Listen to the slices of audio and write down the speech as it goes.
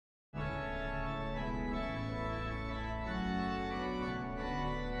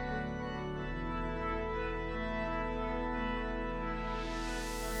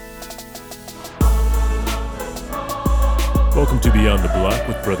Welcome to Beyond the Block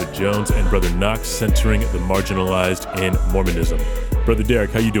with Brother Jones and Brother Knox, centering the marginalized in Mormonism. Brother Derek,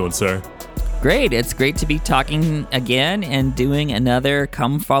 how you doing, sir? Great. It's great to be talking again and doing another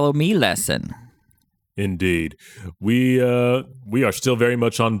Come Follow Me lesson. Indeed. We are still very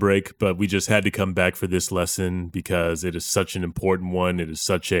much on break, but we just had to come back for this lesson because it is such an important one. It is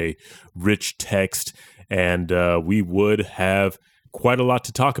such a rich text, and we would have quite a lot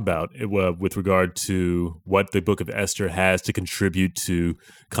to talk about with regard to what the Book of Esther has to contribute to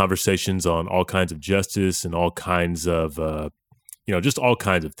conversations on all kinds of justice and all kinds of, just all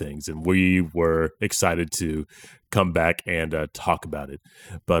kinds of things. And we were excited to come back and talk about it.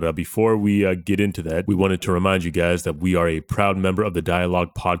 But before we get into that, we wanted to remind you guys that we are a proud member of the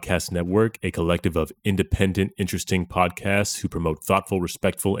Dialogue Podcast Network, a collective of independent, interesting podcasts who promote thoughtful,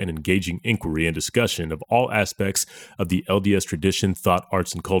 respectful, and engaging inquiry and discussion of all aspects of the LDS tradition, thought,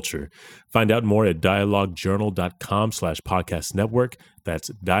 arts, and culture. Find out more at dialoguejournal.com/podcast network. That's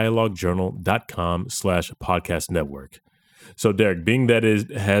dialoguejournal.com/podcast network. So, Derek, being that it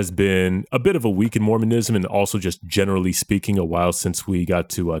has been a bit of a week in Mormonism and also just generally speaking a while since we got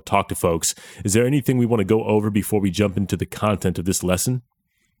to talk to folks, is there anything we want to go over before we jump into the content of this lesson?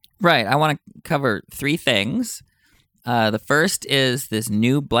 Right. I want to cover three things. The first is this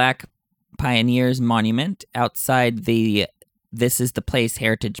new Black Pioneers Monument outside the This Is the Place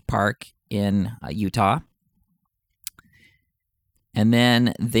Heritage Park in Utah. And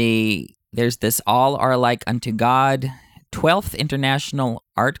then there's this All Are Like Unto God 12th International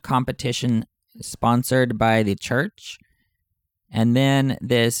Art Competition sponsored by the church. And then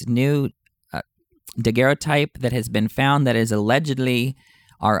this new daguerreotype that has been found that is allegedly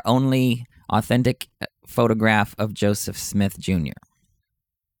our only authentic photograph of Joseph Smith Jr.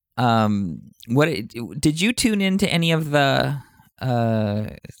 Did you tune into any of the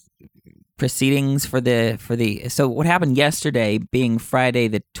proceedings for the so what happened yesterday, being Friday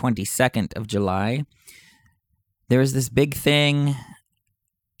the 22nd of July? There was this big thing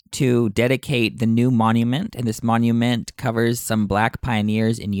to dedicate the new monument, and this monument covers some Black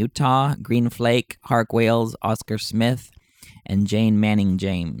pioneers in Utah: Green Flake, Hark Wales, Oscar Smith, and Jane Manning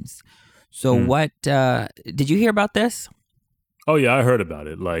James. So what, did you hear about this? Oh, yeah, I heard about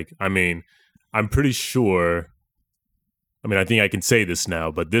it. I'm pretty sure, I think I can say this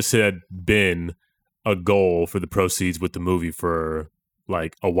now, but this had been a goal for the proceeds with the movie for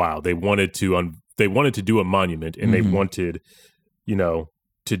a while. They wanted to do a monument, and they wanted, to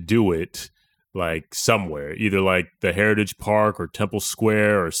do it somewhere, either the Heritage Park or Temple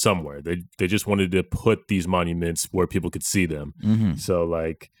Square or somewhere. They just wanted to put these monuments where people could see them. Mm-hmm. So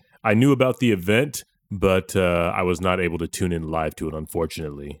I knew about the event, but I was not able to tune in live to it,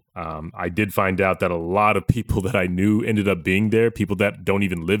 unfortunately. I did find out that a lot of people that I knew ended up being there. People that don't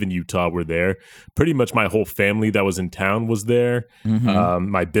even live in Utah were there. Pretty much my whole family that was in town was there. Mm-hmm.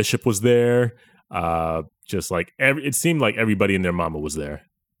 My bishop was there. It seemed like everybody and their mama was there.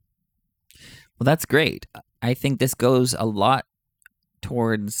 Well, that's great. I think this goes a lot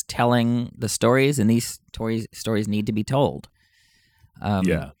towards telling the stories, and these stories need to be told.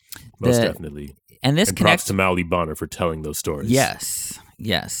 Most definitely. And this props to Mally Bonner for telling those stories. Yes,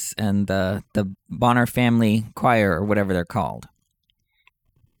 and the Bonner Family Choir, or whatever they're called.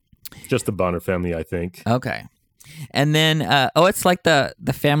 Just the Bonner family, I think. Okay. And then, it's like the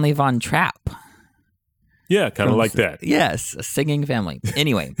family Von Trapp. Yeah, kind of like that. Yes, a singing family.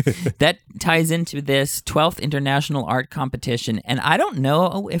 Anyway, that ties into this 12th International Art Competition. And I don't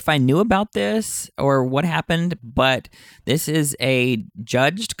know if I knew about this or what happened, but this is a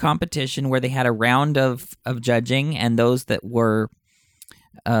judged competition where they had a round of judging, and those that were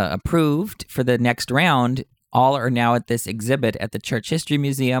approved for the next round all are now at this exhibit at the Church History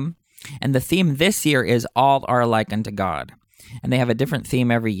Museum. And the theme this year is All Are Like Unto God. And they have a different theme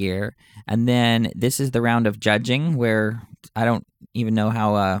every year. And then this is the round of judging, where I don't even know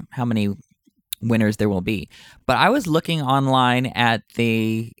how many winners there will be. But I was looking online at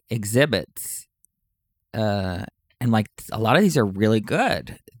the exhibits, and a lot of these are really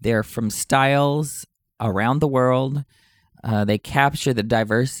good. They're from styles around the world. They capture the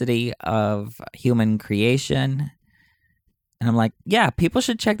diversity of human creation. And I'm like, yeah, people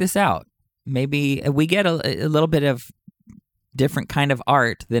should check this out. Maybe we get a little bit of different kind of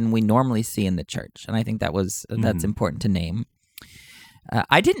art than we normally see in the church. And I think that's important to name.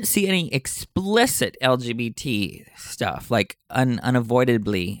 I didn't see any explicit LGBT stuff,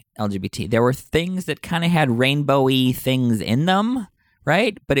 unavoidably LGBT. There were things that kind of had rainbowy things in them,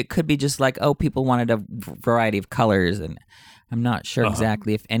 right? But it could be just people wanted a variety of colors. And I'm not sure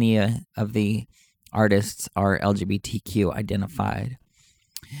exactly if any of the artists are LGBTQ identified.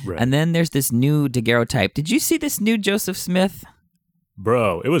 Right. And then there's this new daguerreotype. Did you see this new Joseph Smith?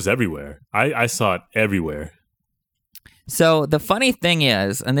 Bro, it was everywhere. I saw it everywhere. So the funny thing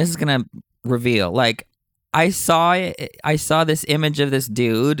is, and this is gonna reveal, like I saw this image of this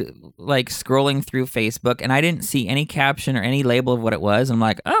dude like scrolling through Facebook, and I didn't see any caption or any label of what it was. I'm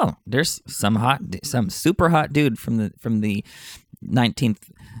like, oh, there's some super hot dude from the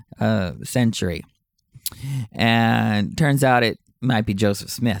 19th century, and turns out it might be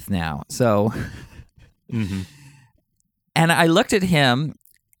Joseph Smith now. So, and I looked at him.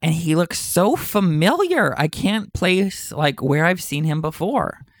 And he looks so familiar. I can't place like where I've seen him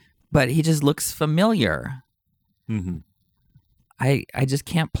before, but he just looks familiar. I just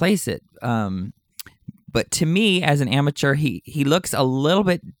can't place it. But to me, as an amateur, he looks a little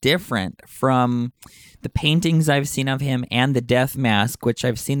bit different from the paintings I've seen of him and the death mask, which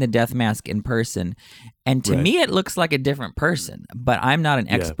I've seen the death mask in person. And to me, it looks like a different person. But I'm not an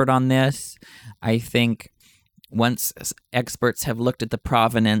expert on this. I think once experts have looked at the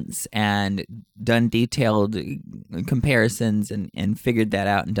provenance and done detailed comparisons and figured that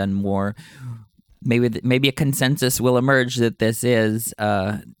out and done more, maybe a consensus will emerge that this is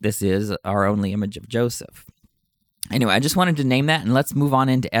our only image of Joseph. Anyway, I just wanted to name that, and let's move on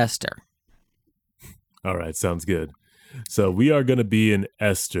into Esther. All right, sounds good. So we are going to be in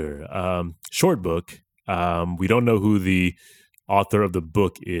Esther, short book. We don't know who the author of the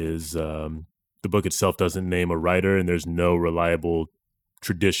book is. The book itself doesn't name a writer, and there's no reliable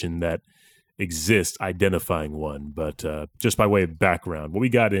tradition that exists identifying one. But just by way of background, what we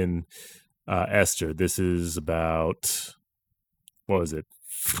got in Esther, this is about, what was it,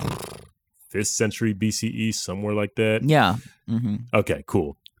 5th century BCE, somewhere like that? Yeah. Okay,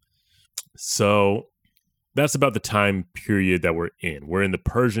 cool. So that's about the time period that we're in. We're in the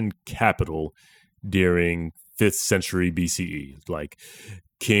Persian capital during 5th century BCE, like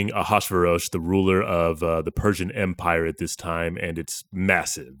King Ahasuerus, the ruler of the Persian Empire at this time, and it's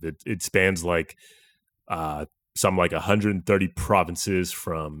massive. It spans like some like 130 provinces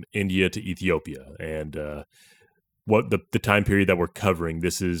from India to Ethiopia. And what the time period that we're covering,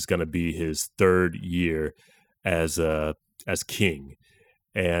 this is going to be his 3rd year as king.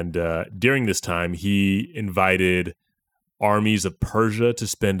 And during this time, he invited armies of Persia to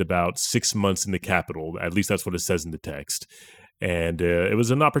spend about 6 months in the capital. At least that's what it says in the text. And it was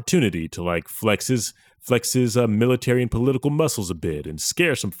an opportunity to like flex his military and political muscles a bit and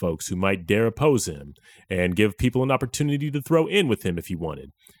scare some folks who might dare oppose him and give people an opportunity to throw in with him if he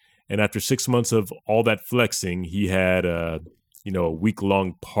wanted. And after 6 months of all that flexing, he had a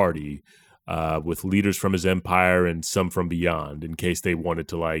week-long party with leaders from his empire and some from beyond in case they wanted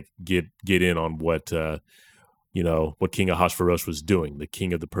to like get in on what King Ahasuerus was doing, the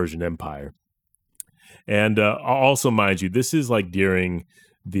king of the Persian Empire. And also, mind you, this is like during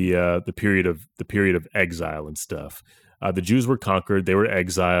the period of exile and stuff. The Jews were conquered; they were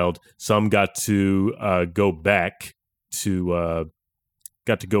exiled. Some got to go back to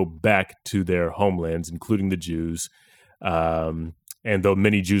their homelands, including the Jews. And though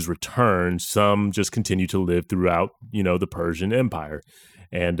many Jews returned, some just continued to live throughout, the Persian Empire.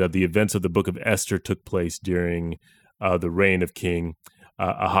 And the events of the Book of Esther took place during the reign of King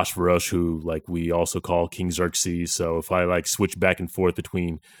Ahasuerus, who like we also call King Xerxes. So if I like switch back and forth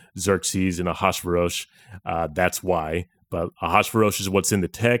between Xerxes and Ahasuerus, that's why. But Ahasuerus is what's in the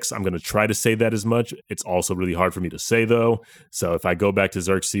text. I'm going to try to say that as much. It's also really hard for me to say, though. So if I go back to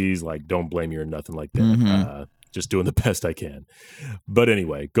Xerxes, like, don't blame me or nothing like that. Just doing the best I can. But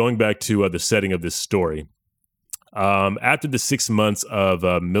anyway, going back to the setting of this story. After the 6 months of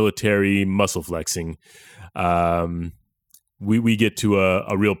military muscle flexing, we get to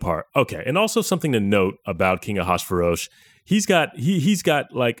a real part. Okay, and also something to note about King Ahasuerus, he's got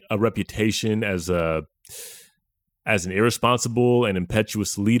like a reputation as an irresponsible and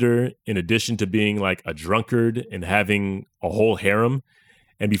impetuous leader, in addition to being like a drunkard and having a whole harem.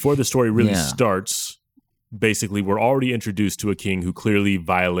 And before the story really starts, basically we're already introduced to a king who clearly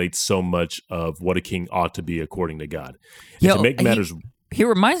violates so much of what a king ought to be according to God. And to make matters, he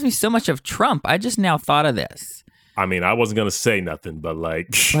reminds me so much of Trump. I just now thought of this. I mean, I wasn't going to say nothing, but like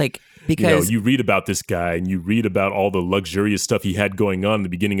because you read about this guy and you read about all the luxurious stuff he had going on in the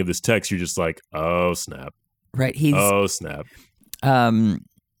beginning of this text, you're just like, oh snap. Right. Oh snap. Ahasuerus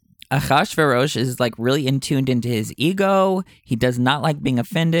is like really tuned into his ego. He does not like being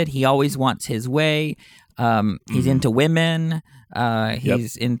offended. He always wants his way. He's into women.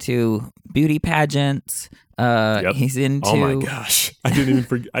 He's into beauty pageants. He's into. Oh my gosh! I didn't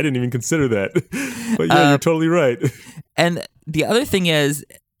even consider that. But yeah, you're totally right. And the other thing is,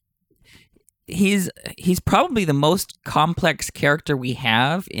 he's probably the most complex character we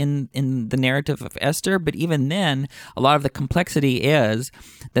have in the narrative of Esther, but even then, a lot of the complexity is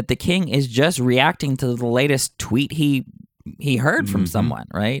that the king is just reacting to the latest tweet he heard from someone,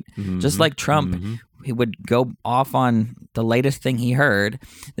 right? Just like Trump, he would go off on the latest thing he heard.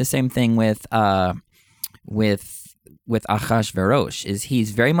 The same thing with Ahasuerus is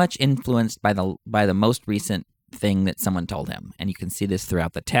he's very much influenced by the most recent thing that someone told him, and you can see this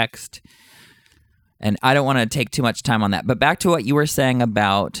throughout the text. And I don't want to take too much time on that, but back to what you were saying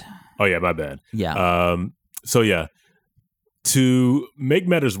about. Oh yeah, my bad. Yeah. So yeah, to make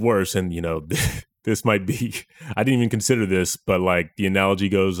matters worse, and this might be, I didn't even consider this, but like the analogy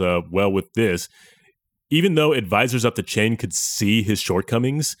goes well with this. Even though advisors up the chain could see his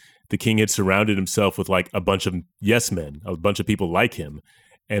shortcomings, the king had surrounded himself with like a bunch of yes men, a bunch of people like him.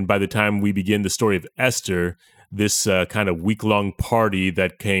 And by the time we begin the story of Esther, this kind of week-long party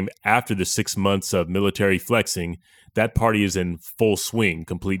that came after the 6 months of military flexing, that party is in full swing,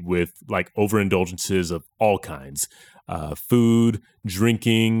 complete with like overindulgences of all kinds. Food,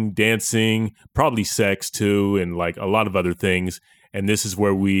 drinking, dancing, probably sex too, and like a lot of other things. And this is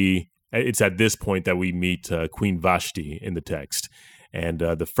where it's at this point that we meet Queen Vashti in the text. And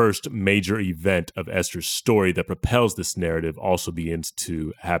the first major event of Esther's story that propels this narrative also begins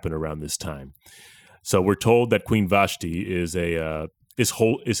to happen around this time. So we're told that Queen Vashti is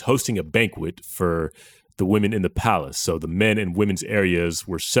hosting a banquet for the women in the palace. So the men and women's areas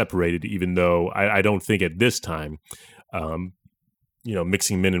were separated, even though I don't think at this time,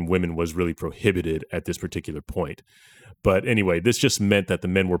 mixing men and women was really prohibited at this particular point. But anyway, this just meant that the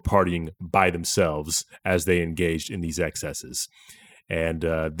men were partying by themselves as they engaged in these excesses. And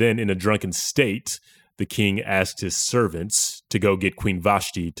then in a drunken state, the king asked his servants to go get Queen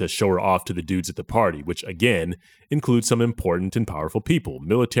Vashti to show her off to the dudes at the party, which again includes some important and powerful people,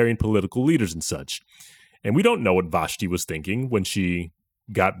 military and political leaders and such. And we don't know what Vashti was thinking when she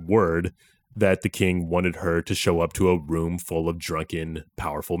got word that the king wanted her to show up to a room full of drunken,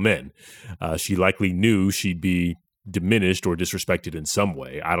 powerful men. She likely knew she'd be diminished or disrespected in some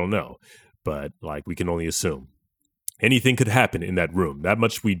way. I don't know, but like we can only assume. Anything could happen in that room. That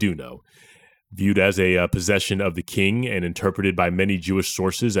much we do know. Viewed as a possession of the king and interpreted by many Jewish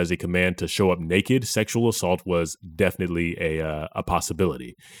sources as a command to show up naked, sexual assault was definitely a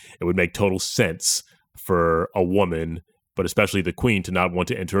possibility. It would make total sense for a woman, but especially the queen, to not want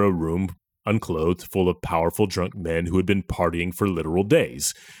to enter a room unclothed, full of powerful drunk men who had been partying for literal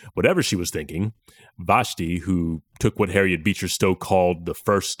days. Whatever she was thinking, Vashti, who took what Harriet Beecher Stowe called the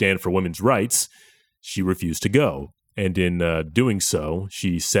first stand for women's rights, she refused to go. And in doing so,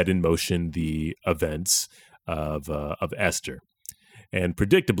 she set in motion the events of Esther. And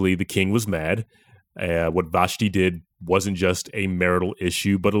predictably, the king was mad. What Vashti did wasn't just a marital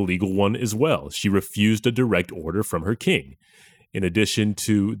issue, but a legal one as well. She refused a direct order from her king. In addition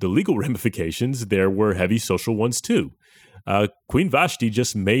to the legal ramifications, there were heavy social ones too. Queen Vashti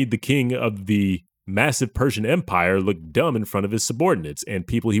just made the king of the massive Persian Empire look dumb in front of his subordinates and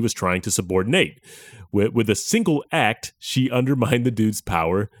people he was trying to subordinate. With a single act, she undermined the dude's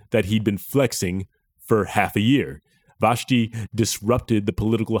power that he'd been flexing for half a year. Vashti disrupted the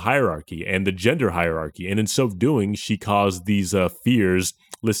political hierarchy and the gender hierarchy, and in so doing, she caused these fears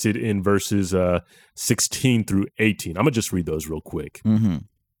listed in verses 16 through 18. I'm going to just read those real quick. Mm-hmm.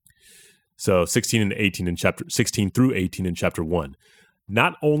 So 16 through 18 in chapter 1.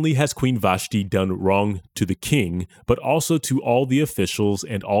 Not only has Queen Vashti done wrong to the king, but also to all the officials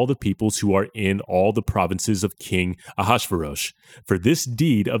and all the peoples who are in all the provinces of King Ahasuerus. For this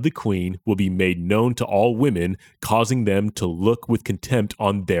deed of the queen will be made known to all women, causing them to look with contempt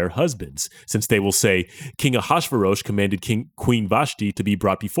on their husbands, since they will say, King Ahasuerus commanded Queen Vashti to be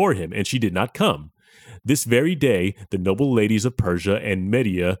brought before him, and she did not come. This very day, the noble ladies of Persia and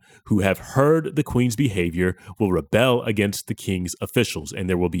Media who have heard the queen's behavior will rebel against the king's officials, and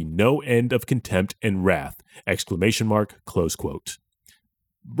there will be no end of contempt and wrath! ! Close quote.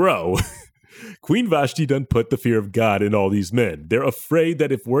 Bro, Queen Vashti done put the fear of God in all these men. They're afraid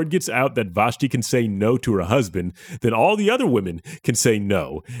that if word gets out that Vashti can say no to her husband, then all the other women can say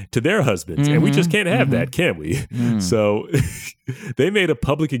no to their husbands. And we just can't have that, can we? So they made a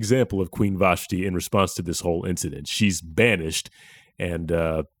public example of Queen Vashti in response to this whole incident. She's banished, and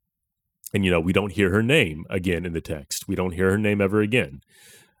we don't hear her name again in the text. We don't hear her name ever again.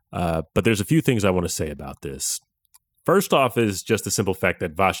 But there's a few things I want to say about this. First off is just the simple fact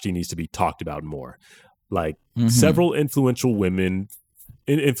that Vashti needs to be talked about more. Like several influential women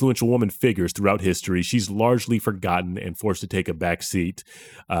influential woman figures throughout history, she's largely forgotten and forced to take a back seat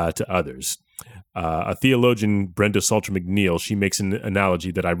to others. A theologian, Brenda Salter McNeil, she makes an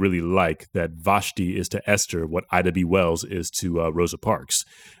analogy that I really like, that Vashti is to Esther what Ida B. Wells is to Rosa Parks.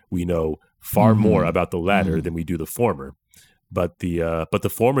 We know far more about the latter than we do the former. But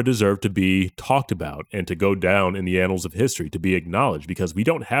the former deserve to be talked about and to go down in the annals of history, to be acknowledged, because we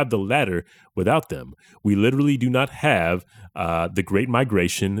don't have the latter without them. We literally do not have the Great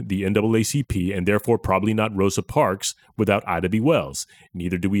Migration, the NAACP, and therefore probably not Rosa Parks without Ida B. Wells.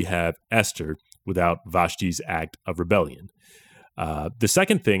 Neither do we have Esther without Vashti's act of rebellion. The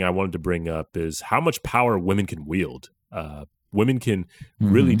second thing I wanted to bring up is how much power women can wield. Women can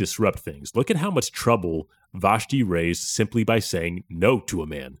really disrupt things. Look at how much trouble Vashti raised simply by saying no to a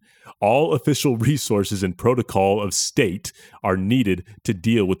man. All official resources and protocol of state are needed to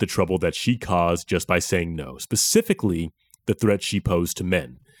deal with the trouble that she caused just by saying no, specifically the threat she posed to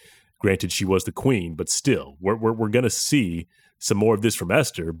men. Granted, she was the queen, but still, we're going to see some more of this from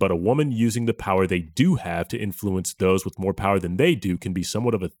Esther, but a woman using the power they do have to influence those with more power than they do can be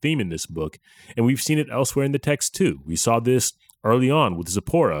somewhat of a theme in this book, and we've seen it elsewhere in the text too. We saw this early on with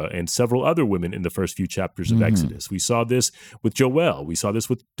Zipporah and several other women in the first few chapters of Exodus. We saw this with Joel. We saw this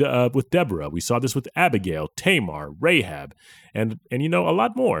with Deborah. We saw this with Abigail, Tamar, Rahab, and a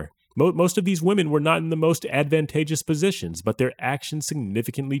lot more. Most of these women were not in the most advantageous positions, but their actions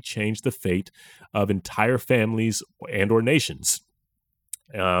significantly changed the fate of entire families and or nations.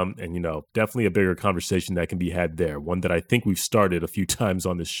 Definitely a bigger conversation that can be had there, one that I think we've started a few times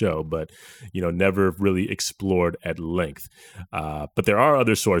on this show, but, never really explored at length. But there are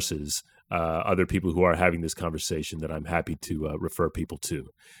other sources, other people who are having this conversation that I'm happy to refer people to.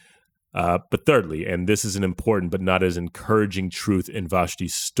 But thirdly, and this is an important but not as encouraging truth in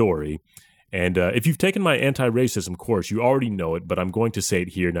Vashti's story, and if you've taken my anti-racism course, you already know it, but I'm going to say it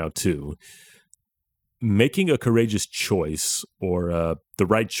here now too. Making a courageous choice or the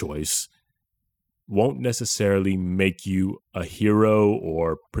right choice won't necessarily make you a hero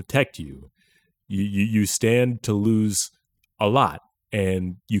or protect you. You stand to lose a lot,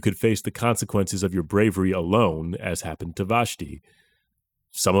 and you could face the consequences of your bravery alone, as happened to Vashti.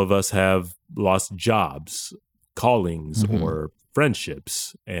 Some of us have lost jobs, callings, or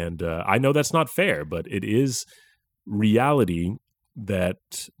friendships, and I know that's not fair, but it is reality that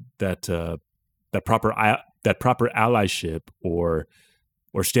proper allyship or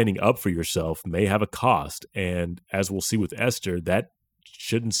standing up for yourself may have a cost, and as we'll see with Esther, that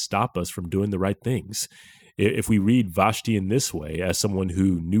shouldn't stop us from doing the right things. If we read Vashti in this way, as someone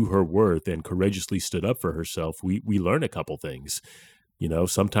who knew her worth and courageously stood up for herself, we learn a couple things.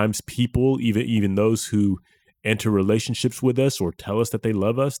 Sometimes people, even those who enter relationships with us or tell us that they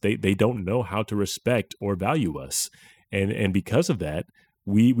love us, they don't know how to respect or value us. And because of that,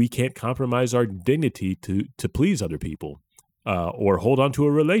 we can't compromise our dignity to please other people or hold on to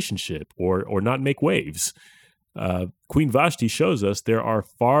a relationship or not make waves. Queen Vashti shows us there are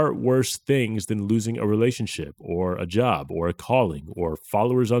far worse things than losing a relationship or a job or a calling or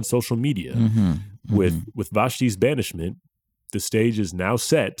followers on social media. With Vashti's banishment, the stage is now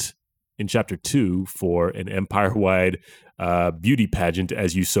set in chapter 2 for an empire-wide beauty pageant,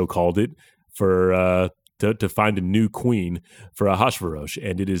 as you so called it, for to find a new queen for Ahasuerus.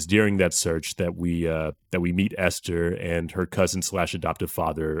 And it is during that search that we meet Esther and her cousin/adoptive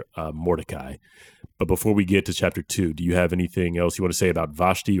father, Mordecai. But before we get to chapter 2, do you have anything else you want to say about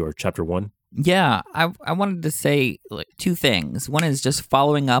Vashti or chapter 1? Yeah, I wanted to say two things. One is just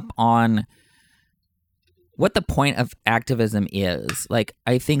following up on what the point of activism is.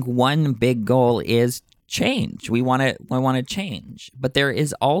 I think one big goal is change. We want to change, but there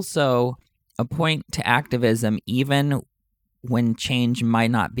is also a point to activism, even when change might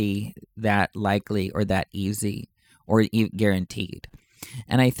not be that likely or that easy or guaranteed.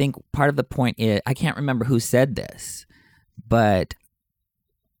 And I think part of the point is, I can't remember who said this, but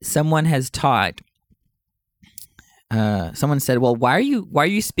someone has taught. Someone said, "Well, why are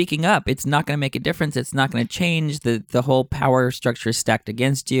you speaking up? It's not going to make a difference. It's not going to change. The whole power structure is stacked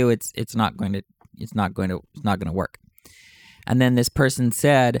against you. It's not going to work." And then this person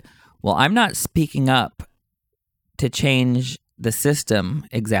said, "Well, I'm not speaking up to change the system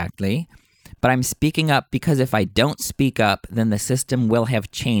exactly, but I'm speaking up because if I don't speak up, then the system will have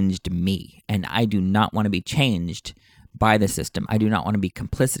changed me, and I do not want to be changed by the system. I do not want to be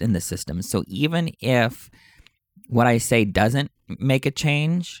complicit in the system. So even if what I say doesn't make a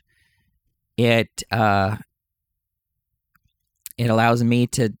change, it allows me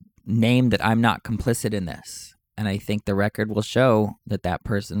to name that I'm not complicit in this." And I think the record will show that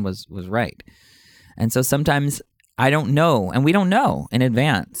person was right. And so sometimes I don't know, and we don't know in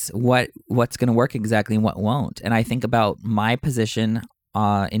advance what's going to work exactly and what won't. And I think about my position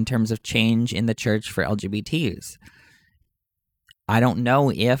in terms of change in the church for LGBTs. I don't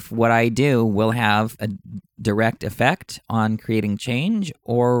know if what I do will have a direct effect on creating change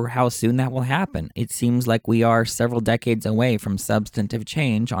or how soon that will happen. It seems like we are several decades away from substantive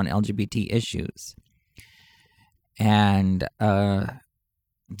change on LGBT issues. And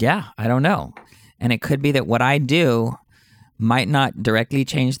yeah, I don't know. And it could be that what I do might not directly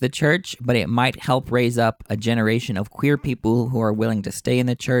change the church, but it might help raise up a generation of queer people who are willing to stay in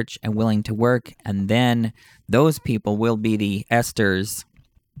the church and willing to work. And then those people will be the Esthers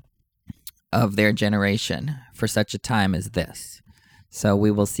of their generation for such a time as this. So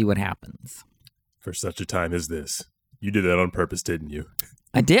we will see what happens. For such a time as this. You did that on purpose, didn't you?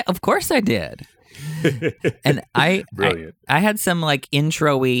 I did. Of course I did. And I had some like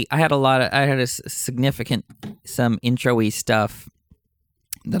intro-y, I had a significant, some intro-y stuff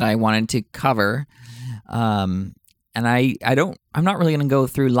that I wanted to cover. And I'm not really going to go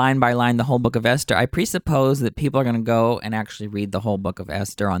through line by line the whole book of Esther. I presuppose that people are going to go and actually read the whole book of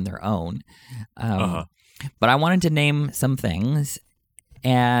Esther on their own. But I wanted to name some things.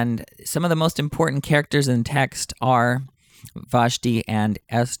 And some of the most important characters in text are Vashti and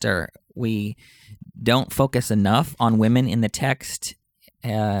Esther. We don't focus enough on women in the text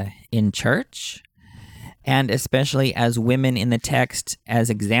in church, and especially as women in the text as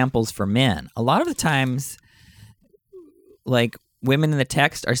examples for men. A lot of the times, like, women in the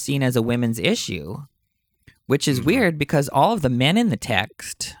text are seen as a women's issue, which is weird because all of the men in the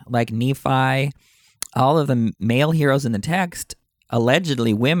text, like Nephi, all of the male heroes in the text,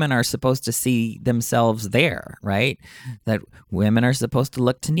 allegedly women are supposed to see themselves there, right? That women are supposed to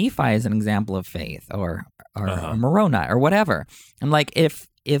look to Nephi as an example of faith, or Moroni, or whatever. And like, if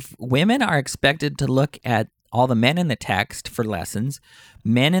women are expected to look at all the men in the text for lessons,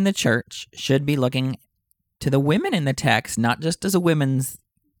 men in the church should be looking to the women in the text, not just as a women's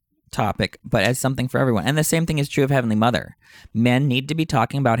topic, but as something for everyone. And the same thing is true of Heavenly Mother. Men need to be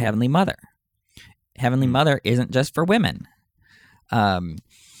talking about Heavenly Mother. Heavenly Mother isn't just for women.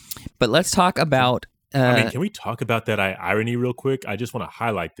 But let's talk about... can we talk about that irony real quick? I just want to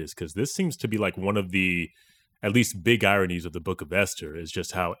highlight this because this seems to be like one of the, at least big ironies of the book of Esther, is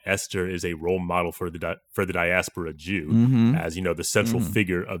just how Esther is a role model for the diaspora Jew, as, you know, the central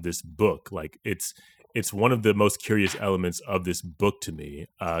figure of this book. Like, it's one of the most curious elements of this book to me,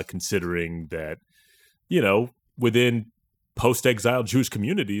 considering that, you know, within post-exile Jewish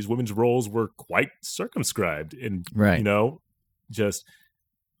communities, women's roles were quite circumscribed, and you know, just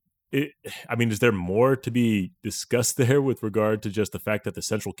is there more to be discussed there with regard to just the fact that the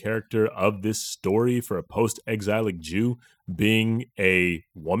central character of this story for a post-exilic Jew being a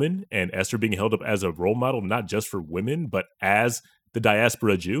woman, and Esther being held up as a role model, not just for women, but as the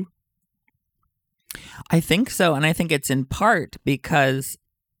diaspora Jew? I think so. And I think it's in part because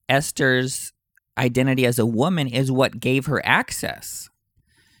Esther's identity as a woman is what gave her access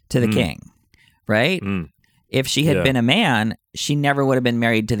to the king, right? If she had been a man, she never would have been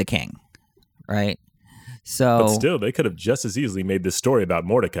married to the king, right? So, but still, they could have just as easily made this story about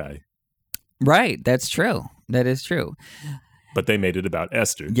Mordecai. Right, that's true. That is true. But they made it about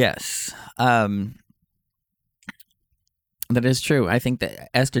Esther. Yes. That is true. I think that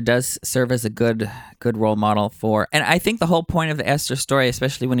Esther does serve as a good role model for, and I think the whole point of the Esther story,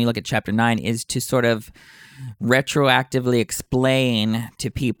 especially when you look at chapter 9, is to sort of retroactively explain to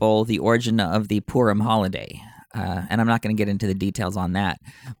people the origin of the Purim holiday. And I'm not going to get into the details on that.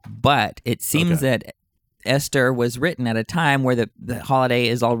 But it seems that Esther was written at a time where the holiday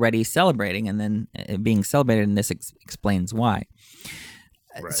is already celebrating and then being celebrated, and this explains why.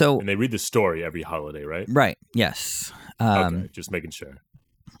 Right. So, and they read the story every holiday, right? Right, yes. Okay, just making sure.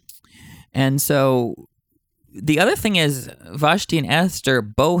 And so the other thing is Vashti and Esther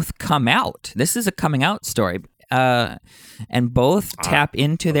both come out. This is a coming out story. And both tap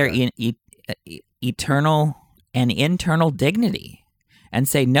into their eternal and internal dignity and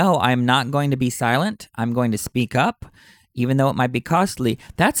say, no, I'm not going to be silent. I'm going to speak up, even though it might be costly.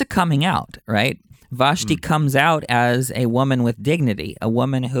 That's a coming out, right? Vashti comes out as a woman with dignity, a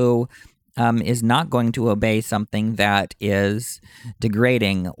woman who is not going to obey something that is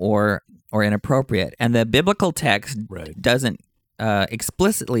degrading or inappropriate. And the biblical text doesn't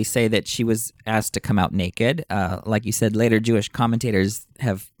explicitly say that she was asked to come out naked. Like you said, later Jewish commentators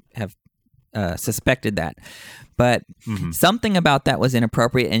have suspected that. But something about that was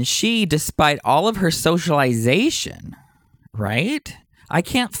inappropriate. And she, despite all of her socialization, right? I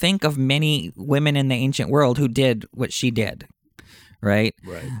can't think of many women in the ancient world who did what she did, right?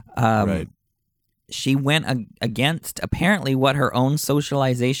 Right. she went against apparently what her own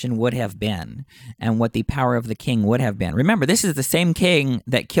socialization would have been and what the power of the king would have been. Remember, this is the same king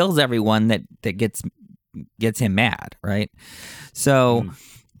that kills everyone that gets him mad, right? So,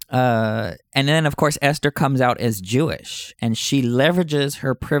 and then of course Esther comes out as Jewish, and she leverages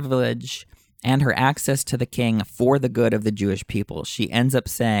her privilege and her access to the king for the good of the Jewish people. She ends up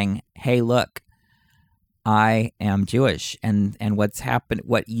saying, "Hey, look, I am Jewish, and what's happened,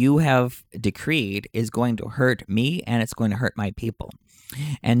 what you have decreed is going to hurt me, and it's going to hurt my people."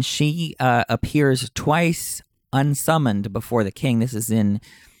 And she appears twice unsummoned before the king. This is in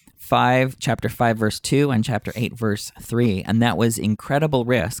chapter 5, verse 2 and chapter 8, verse 3. And that was incredible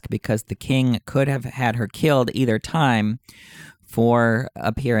risk because the king could have had her killed either time for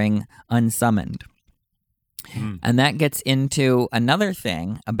appearing unsummoned. And that gets into another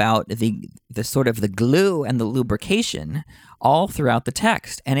thing about the sort of the glue and the lubrication all throughout the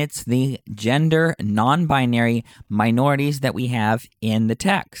text. And it's the gender non-binary minorities that we have in the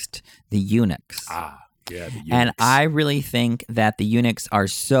text, the eunuchs. Yeah, the eunuchs. And I really think that the eunuchs are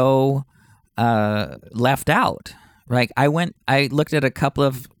so left out. Right? I looked at a couple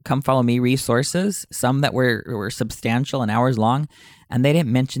of Come Follow Me resources, some that were substantial and hours long, and they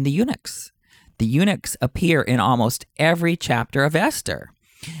didn't mention the eunuchs. The eunuchs appear in almost every chapter of Esther,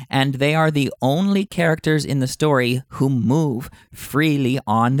 and they are the only characters in the story who move freely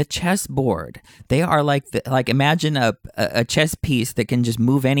on the chessboard. They are like imagine a chess piece that can just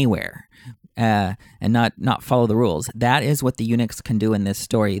move anywhere. And not follow the rules. That is what the eunuchs can do in this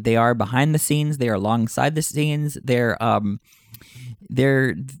story. They are behind the scenes. They are alongside the scenes. They're the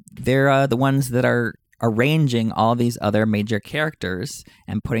ones that are arranging all these other major characters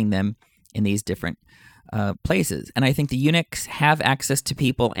and putting them in these different places. And I think the eunuchs have access to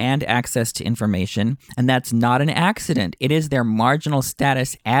people and access to information, and that's not an accident. It is their marginal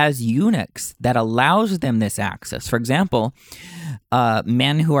status as eunuchs that allows them this access. For example,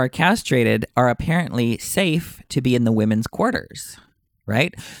 men who are castrated are apparently safe to be in the women's quarters,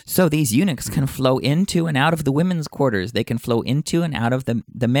 right? So these eunuchs can flow into and out of the women's quarters. They can flow into and out of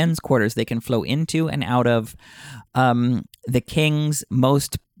the men's quarters. They can flow into and out of the king's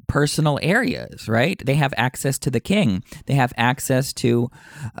most personal areas, right? They have access to the king. They have access to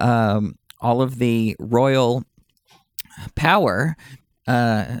all of the royal power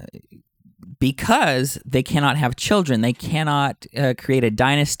because they cannot have children. They cannot create a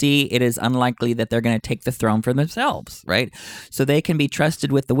dynasty. It is unlikely that they're going to take the throne for themselves, right? So they can be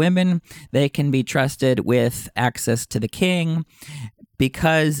trusted with the women. They can be trusted with access to the king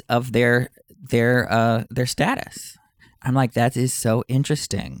because of their status. I'm like, that is so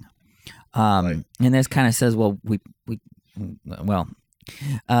interesting. And this kind of says, well,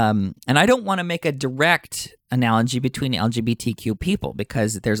 and I don't want to make a direct analogy between LGBTQ people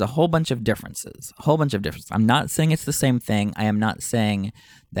because there's a whole bunch of differences. I'm not saying it's the same thing. I am not saying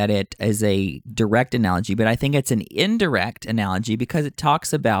that it is a direct analogy, but I think it's an indirect analogy because it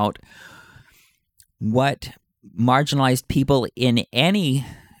talks about what marginalized people in any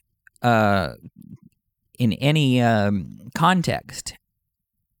context,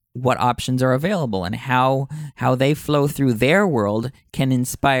 what options are available and how they flow through their world can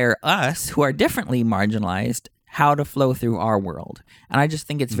inspire us who are differently marginalized how to flow through our world. And I just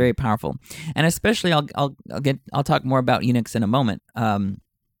think it's very powerful. And especially I'll talk more about eunuchs in a moment.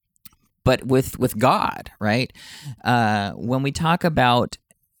 But with God, right? When we talk about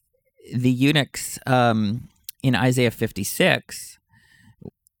the eunuchs in Isaiah 56,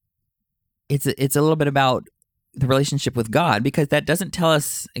 it's a little bit about the relationship with God, because that doesn't tell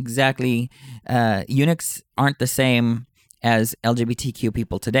us exactly. Eunuchs aren't the same as LGBTQ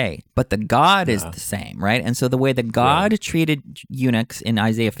people today, but the God is the same, right? And so the way that God treated eunuchs in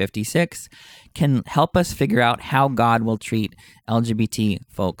Isaiah 56 can help us figure out how God will treat LGBT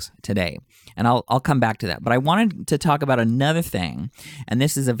folks today. And I'll come back to that. But I wanted to talk about another thing, and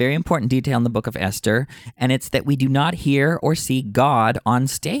this is a very important detail in the book of Esther, and it's that we do not hear or see God on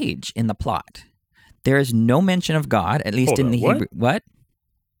stage in the plot. There is no mention of God, at least in the Hebrew. What?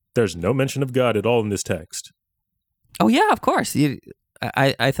 There's no mention of God at all in this text. Oh, yeah, of course.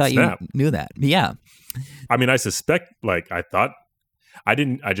 I thought you knew that. Yeah. I mean, I suspect, I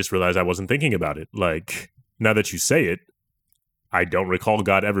just realized I wasn't thinking about it. Now that you say it, I don't recall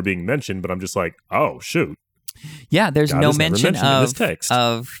God ever being mentioned, but I'm just like, oh, shoot. Yeah, there's God no is never mention mentioned in this text.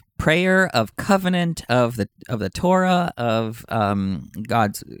 of prayer, of covenant, of the Torah, of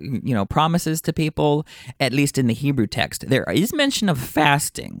God's promises to people. At least in the Hebrew text, there is mention of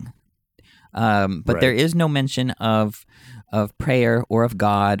fasting, but there is no mention of of prayer or of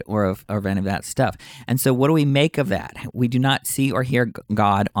God or of any of that stuff. And so what do we make of that? We do not see or hear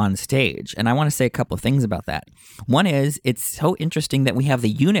God on stage. And I want to say a couple of things about that. One is, it's so interesting that we have the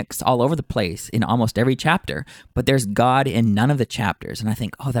eunuchs all over the place in almost every chapter, but there's God in none of the chapters. And I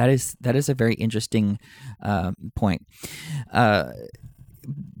think, that is a very interesting point.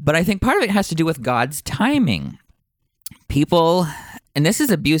 But I think part of it has to do with God's timing. People, and this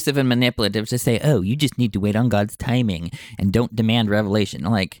is abusive and manipulative to say, you just need to wait on God's timing and don't demand revelation.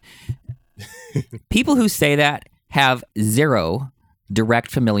 Like, people who say that have zero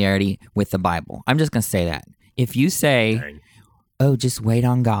direct familiarity with the Bible. I'm just going to say that. If you say, just wait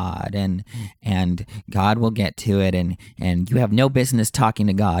on God and God will get to it, and you have no business talking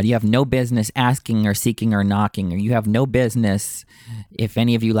to God. You have no business asking or seeking or knocking, or you have no business, if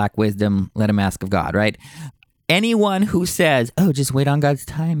any of you lack wisdom, let him ask of God, right? Anyone who says, just wait on God's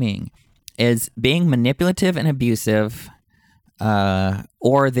timing is being manipulative and abusive,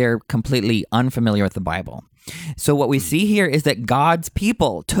 or they're completely unfamiliar with the Bible. So what we see here is that God's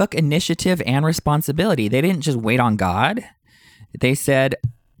people took initiative and responsibility. They didn't just wait on God. They said,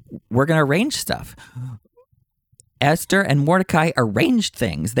 we're going to arrange stuff. Esther and Mordecai arranged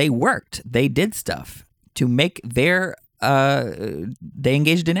things. They worked. They did stuff to make their... they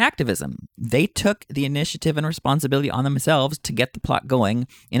engaged in activism. They took the initiative and responsibility on themselves to get the plot going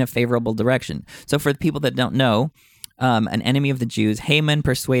in a favorable direction. So for the people that don't know, an enemy of the Jews, Haman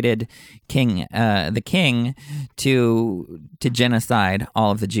persuaded the king to genocide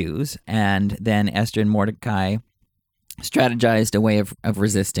all of the Jews, and then Esther and Mordecai strategized a way of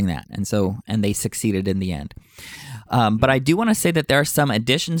resisting that, and they succeeded in the end. But I do want to say that there are some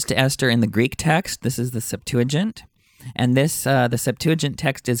additions to Esther in the Greek text. This is the Septuagint. And the Septuagint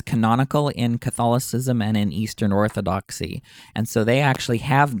text is canonical in Catholicism and in Eastern Orthodoxy. And so they actually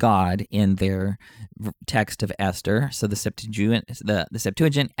have God in their text of Esther. So the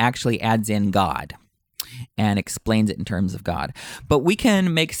Septuagint actually adds in God and explains it in terms of God. But we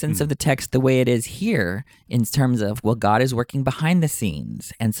can make sense of the text the way it is here in terms of, God is working behind the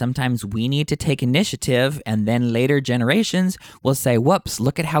scenes. And sometimes we need to take initiative, and then later generations will say, whoops,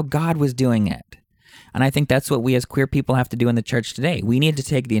 look at how God was doing it. And I think that's what we as queer people have to do in the church today. We need to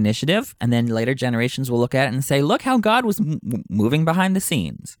take the initiative, and then later generations will look at it and say, look how God was moving behind the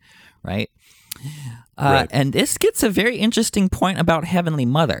scenes, right? Right. And this gets a very interesting point about Heavenly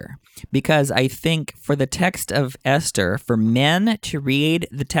Mother, because I think for the text of Esther, for men to read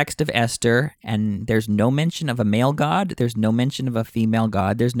the text of Esther, and there's no mention of a male God, there's no mention of a female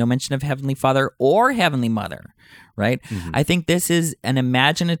God, there's no mention of Heavenly Father or Heavenly Mother, right? Mm-hmm. I think this is an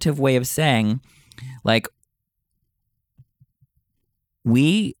imaginative way of saying, like,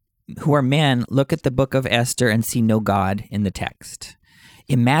 we who are men look at the book of Esther and see no God in the text.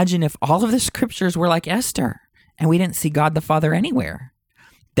 Imagine if all of the scriptures were like Esther and we didn't see God the Father anywhere.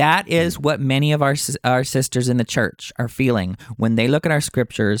 That is what many of our sisters in the church are feeling when they look at our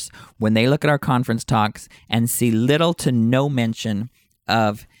scriptures, when they look at our conference talks and see little to no mention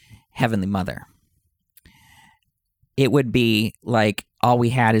of Heavenly Mother. It would be like all we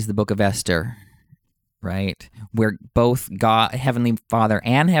had is the book of Esther, right? Where both God, Heavenly Father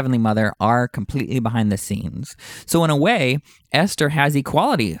and Heavenly Mother are completely behind the scenes. So in a way, Esther has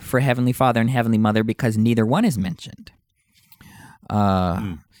equality for Heavenly Father and Heavenly Mother because neither one is mentioned.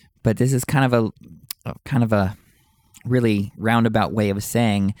 But this is kind of a really roundabout way of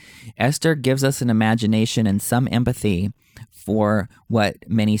saying Esther gives us an imagination and some empathy for what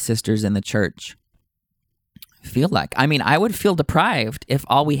many sisters in the church feel like. I mean, I would feel deprived if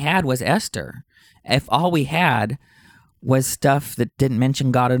all we had was Esther. If all we had was stuff that didn't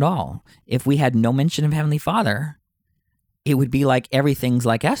mention God at all. If we had no mention of Heavenly Father, it would be like everything's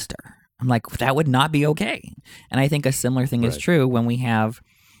like Esther. I'm like, that would not be okay. And I think a similar thing is true when we have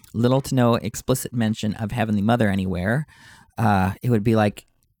little to no explicit mention of Heavenly Mother anywhere. It would be like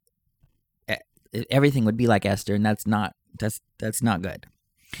everything would be like Esther, and that's not good.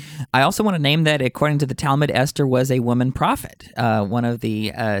 I also want to name that, according to the Talmud, Esther was a woman prophet, one of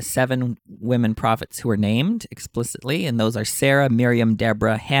the 7 women prophets who are named explicitly, and those are Sarah, Miriam,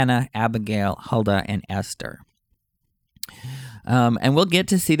 Deborah, Hannah, Abigail, Huldah, and Esther. And we'll get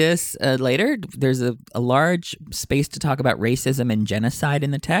to see this later. There's a large space to talk about racism and genocide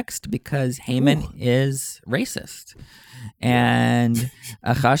in the text because Haman is racist. And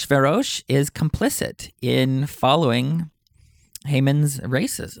Ahasuerus is complicit in following Haman's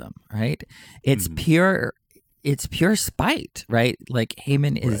racism, right? It's pure spite, right? Like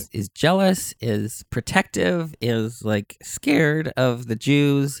Haman is jealous, is protective, is like scared of the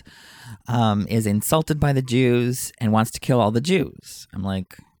Jews, is insulted by the Jews, and wants to kill all the Jews. I'm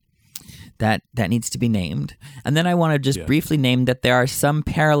like, that needs to be named. And then I want to just briefly name that there are some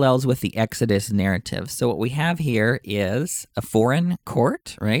parallels with the Exodus narrative. So what we have here is a foreign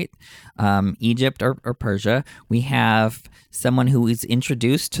court, right? Egypt or Persia. We have someone who is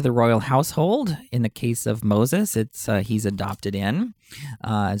introduced to the royal household. In the case of Moses, it's he's adopted in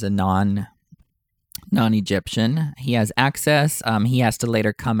as a non-Egyptian. He has access. He has to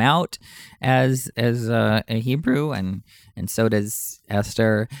later come out as a Hebrew, and so does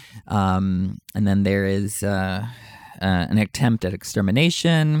Esther. And then there is an attempt at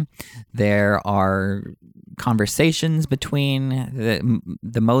extermination. There are conversations between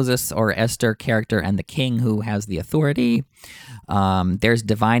the Moses or Esther character and the king who has the authority. There's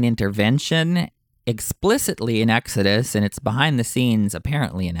divine intervention explicitly in Exodus, and it's behind the scenes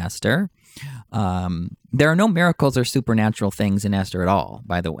apparently in Esther. There are no miracles or supernatural things in Esther at all,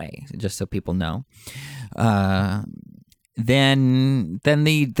 by the way, just so people know. Then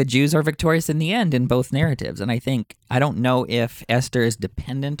the Jews are victorious in the end in both narratives. And I don't know if Esther is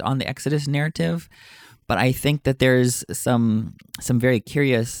dependent on the Exodus narrative, but I think that there's some very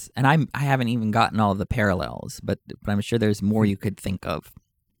curious, and I haven't even gotten all of the parallels, but I'm sure there's more you could think of.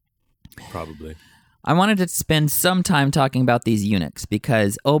 Probably. I wanted to spend some time talking about these eunuchs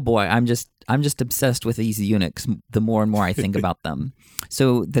because, oh boy, I'm just obsessed with these eunuchs the more and more I think about them.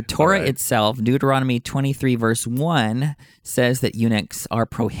 So the Torah itself, Deuteronomy 23 verse 1, says that eunuchs are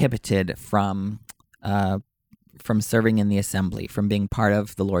prohibited from serving in the assembly, from being part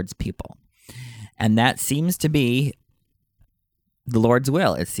of the Lord's people. And that seems to be the Lord's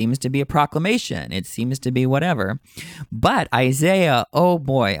will. It seems to be a proclamation. It seems to be whatever. But Isaiah, oh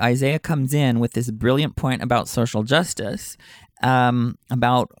boy, Isaiah comes in with this brilliant point about social justice,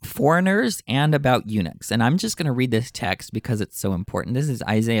 about foreigners and about eunuchs. And I'm just going to read this text because it's so important. This is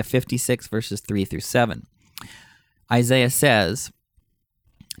Isaiah 56 verses 3 through 7. Isaiah says,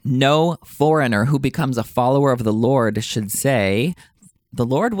 "No foreigner who becomes a follower of the Lord should say, 'The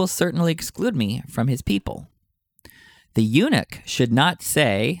Lord will certainly exclude me from his people.' The eunuch should not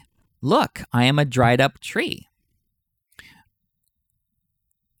say, 'Look, I am a dried up tree.'"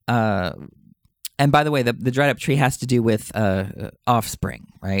 And by the way, the dried up tree has to do with offspring,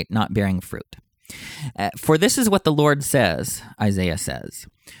 right? Not bearing fruit. "For this is what the Lord says," Isaiah says,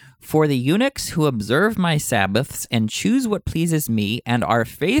 "For the eunuchs who observe my Sabbaths and choose what pleases me and are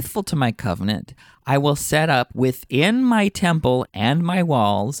faithful to my covenant, I will set up within my temple and my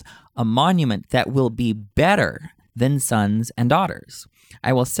walls a monument that will be better than sons and daughters.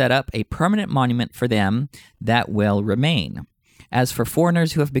 I will set up a permanent monument for them that will remain. As for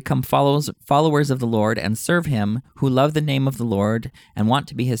foreigners who have become followers of the Lord and serve him, who love the name of the Lord and want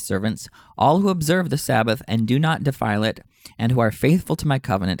to be his servants, all who observe the Sabbath and do not defile it, and who are faithful to my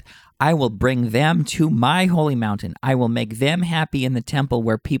covenant, I will bring them to my holy mountain. I will make them happy in the temple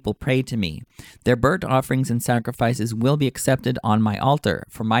where people pray to me. Their burnt offerings and sacrifices will be accepted on my altar,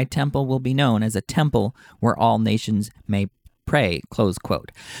 for my temple will be known as a temple where all nations may pray." Close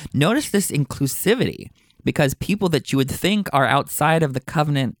quote. Notice this inclusivity, because people that you would think are outside of the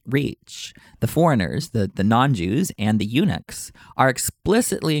covenant reach, the foreigners, the non-Jews, and the eunuchs, are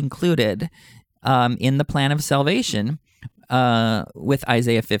explicitly included in the plan of salvation with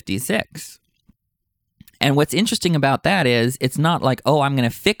Isaiah 56. And what's interesting about that is it's not like, oh, I'm going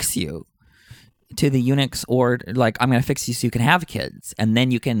to fix you to the eunuchs, or like, I'm going to fix you so you can have kids, and then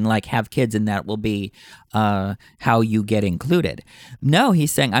you can like have kids, and that will be how you get included. No,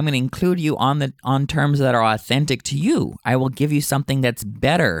 he's saying, I'm going to include you on terms that are authentic to you. I will give you something that's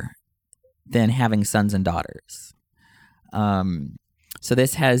better than having sons and daughters. So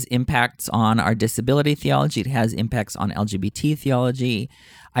this has impacts on our disability theology. It has impacts on LGBT theology.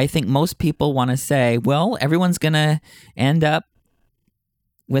 I think most people want to say, well, everyone's going to end up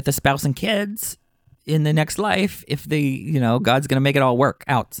with a spouse and kids in the next life if God's going to make it all work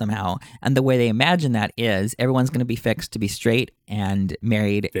out somehow. And the way they imagine that is everyone's going to be fixed to be straight and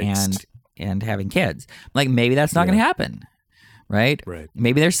married and having kids. Like, maybe that's not going to happen. Right?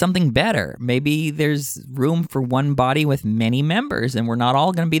 Maybe there's something better. Maybe there's room for one body with many members, and we're not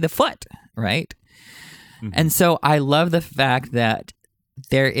all going to be the foot, right? Mm-hmm. And so I love the fact that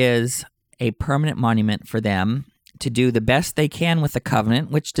there is a permanent monument for them to do the best they can with the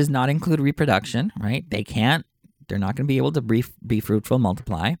covenant, which does not include reproduction, right? They're not going to be able to be fruitful,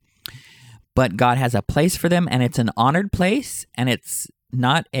 multiply. But God has a place for them, and it's an honored place, and it's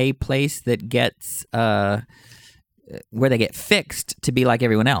not a place that gets where they get fixed to be like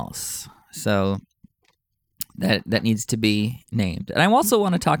everyone else. So that needs to be named. And I also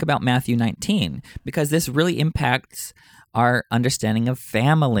want to talk about Matthew 19 because this really impacts our understanding of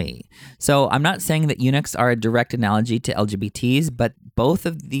family. So I'm not saying that eunuchs are a direct analogy to LGBTs, but both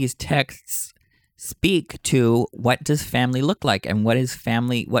of these texts speak to what does family look like and what is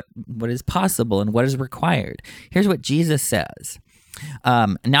family, what is possible and what is required. Here's what Jesus says.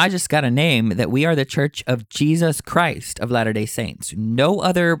 Now I just got a name that we are the Church of Jesus Christ of Latter-day Saints. No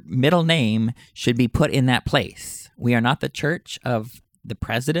other middle name should be put in that place. We are not the church of the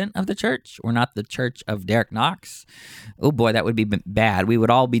president of the church. We're not the church of Derek Knox. Oh boy, that would be bad. We would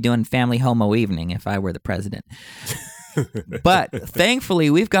all be doing family homo evening if I were the president. But thankfully,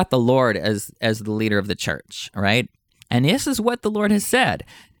 we've got the Lord as the leader of the church, right? And this is what the Lord has said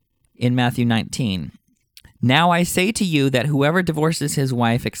in Matthew 19. Now I say to you that whoever divorces his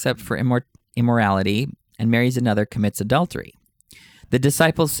wife except for immorality and marries another commits adultery. The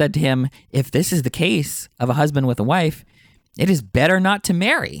disciples said to him, if this is the case of a husband with a wife, it is better not to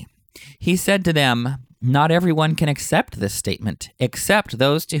marry. He said to them, not everyone can accept this statement, except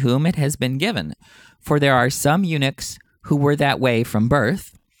those to whom it has been given. For there are some eunuchs who were that way from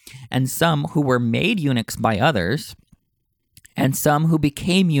birth, and some who were made eunuchs by others, and some who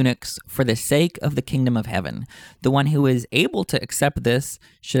became eunuchs for the sake of the kingdom of heaven. The one who is able to accept this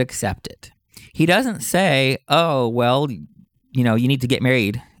should accept it. He doesn't say, oh, well, you need to get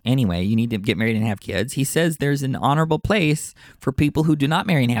married anyway. You need to get married and have kids. He says there's an honorable place for people who do not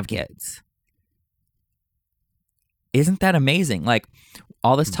marry and have kids. Isn't that amazing? Like,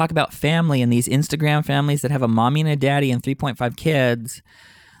 all this talk about family and these Instagram families that have a mommy and a daddy and 3.5 kids,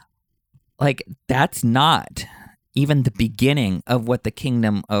 like, that's not even the beginning of what the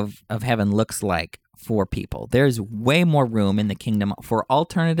kingdom of heaven looks like for people. There's way more room in the kingdom for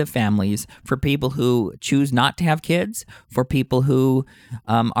alternative families, for people who choose not to have kids, for people who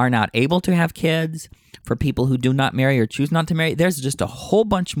are not able to have kids, for people who do not marry or choose not to marry. There's just a whole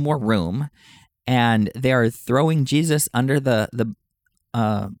bunch more room, and they are throwing Jesus under the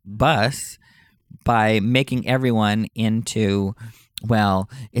bus by making everyone into, well,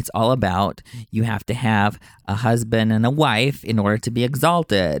 it's all about you have to have a husband and a wife in order to be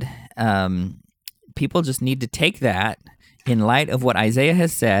exalted. People just need to take that in light of what Isaiah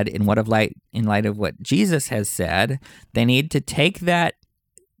has said, in light of what Jesus has said. They need to take that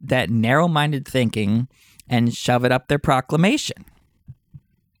narrow-minded thinking and shove it up their proclamation.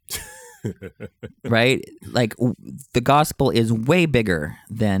 Right? Like, the gospel is way bigger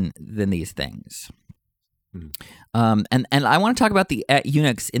than these things. And I want to talk about the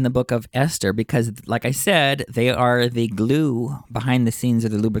eunuchs in the book of Esther because, like I said, they are the glue behind the scenes, or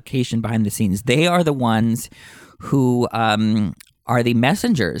the lubrication behind the scenes. They are the ones who are the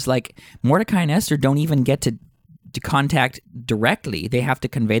messengers. Like, Mordecai and Esther don't even get to contact directly. They have to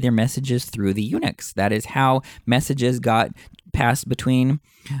convey their messages through the eunuchs. That is how messages got passed between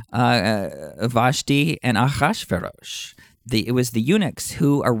Vashti and Ahasuerus. It was the eunuchs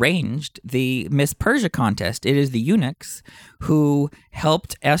who arranged the Miss Persia contest. It is the eunuchs who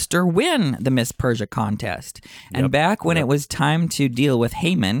helped Esther win the Miss Persia contest. And back when it was time to deal with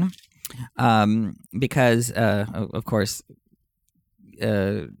Haman, because, of course,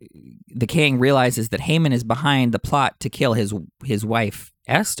 the king realizes that Haman is behind the plot to kill his wife,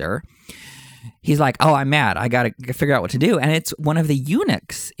 Esther. He's like, oh, I'm mad. I got to figure out what to do. And it's one of the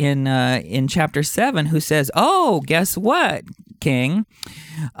eunuchs in chapter 7 who says, oh, guess what, king?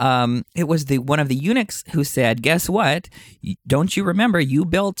 It was one of the eunuchs who said, guess what? Don't you remember you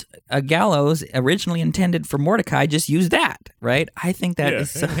built a gallows originally intended for Mordecai? Just use that, right? I think that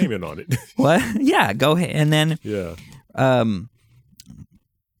is so... Haman on it. What? Yeah, go ahead. And then...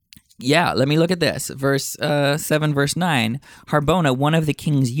 Yeah, let me look at this. Verse 7, verse 9. Harbona, one of the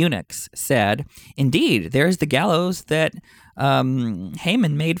king's eunuchs, said, indeed, there's the gallows that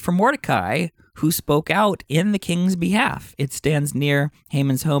Haman made for Mordecai, who spoke out in the king's behalf. It stands near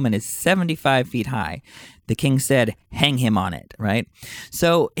Haman's home and is 75 feet high. The king said, hang him on it, right?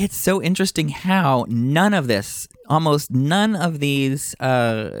 So it's so interesting how almost none of these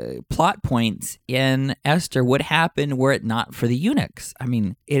plot points in Esther would happen were it not for the eunuchs. I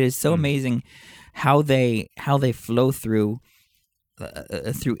mean, it is so amazing how they flow through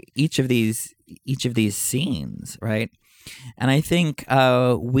each of these scenes, right? And I think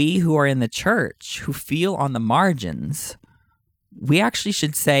we who are in the church, who feel on the margins, we actually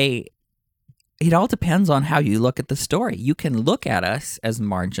should say, it all depends on how you look at the story. You can look at us as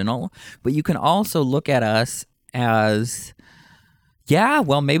marginal, but you can also look at us as,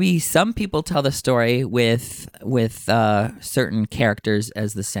 maybe some people tell the story with certain characters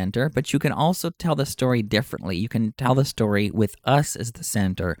as the center, but you can also tell the story differently. You can tell the story with us as the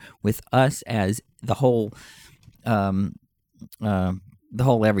center, with us as the whole the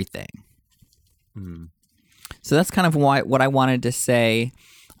whole everything. Mm. So that's kind of what I wanted to say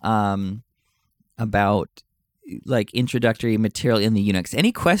about like introductory material in the Eunuchs.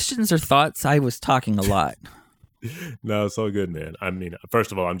 Any questions or thoughts? I was talking a lot. No, it's all good, man. I mean,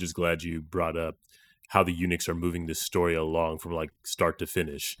 first of all, I'm just glad you brought up how the eunuchs are moving this story along from like start to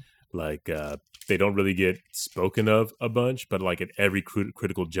finish. Like they don't really get spoken of a bunch, but like at every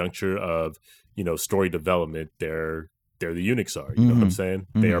critical juncture of, you know, story development, they're the eunuchs are. You know what I'm saying?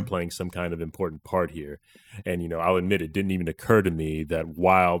 They are playing some kind of important part here. And, you know, I'll admit it didn't even occur to me that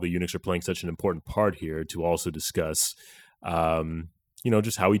while the eunuchs are playing such an important part here, to also discuss, you know,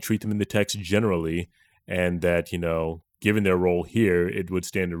 just how we treat them in the text generally. And that, you know, given their role here, it would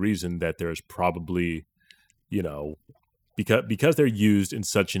stand to reason that there's probably, you know, because they're used in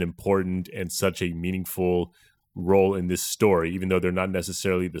such an important and such a meaningful role in this story, even though they're not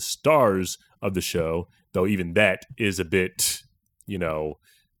necessarily the stars of the show, though even that is a bit, you know,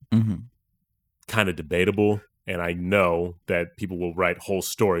 kind of debatable. And I know that people will write whole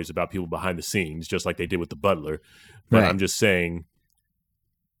stories about people behind the scenes, just like they did with the butler. But I'm just saying,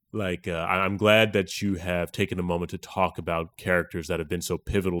 like, I'm glad that you have taken a moment to talk about characters that have been so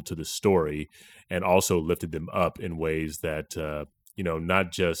pivotal to the story and also lifted them up in ways that, you know,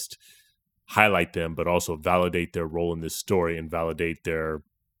 not just highlight them, but also validate their role in this story and validate their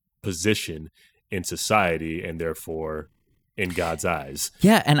position in society and therefore in God's eyes.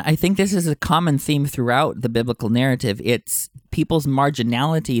 Yeah, and I think this is a common theme throughout the biblical narrative. It's people's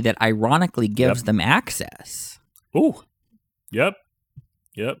marginality that ironically gives them access. Ooh, yep.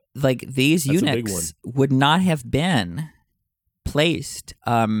 Like these That's eunuchs would not have been placed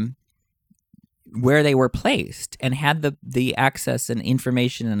where they were placed and had the access and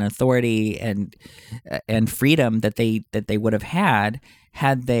information and authority and freedom that they would have had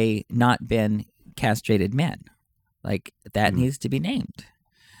they not been castrated men. Like that needs to be named.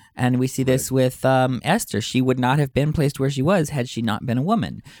 And we see this with Esther. She would not have been placed where she was had she not been a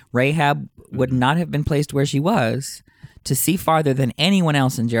woman. Rahab would not have been placed where she was to see farther than anyone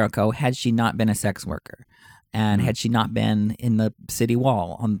else in Jericho had she not been a sex worker and had she not been in the city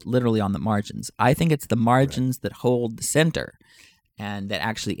wall, literally on the margins. I think it's the margins that hold the center and that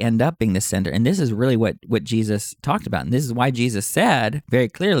actually end up being the center. And this is really what Jesus talked about. And this is why Jesus said very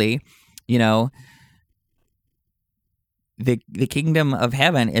clearly, you know, the kingdom of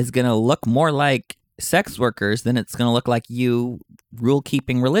heaven is going to look more like sex workers than it's going to look like you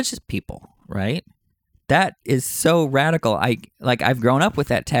rule-keeping religious people, right? That is so radical. I've grown up with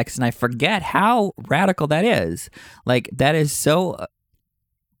that text and I forget how radical that is. Like that is so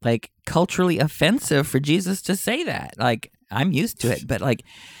like culturally offensive for Jesus to say that. Like I'm used to it, but like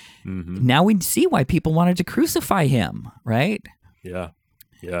now we see why people wanted to crucify him, right? Yeah.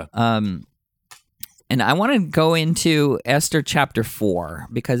 And I want to go into Esther chapter 4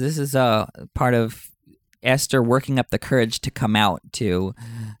 because this is a part of Esther working up the courage to come out to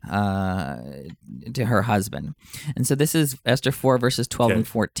her husband. And so this is Esther 4 verses 12 and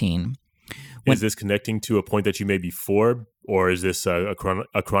 14. Is this connecting to a point that you made before, or is this a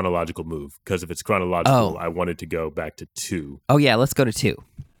chronological move? Because if it's chronological, I wanted to go back to 2. Oh, yeah, let's go to 2.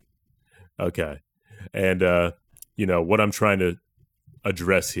 Okay. And, you know, what I'm trying to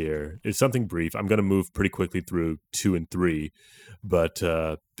address here is something brief. I'm going to move pretty quickly through 2 and 3, but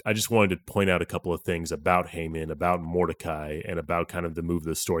I just wanted to point out a couple of things about Haman, about Mordecai, and about kind of the move of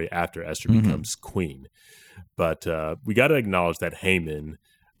the story after Esther becomes queen. But we got to acknowledge that Haman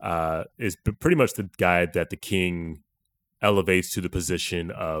is pretty much the guy that the king elevates to the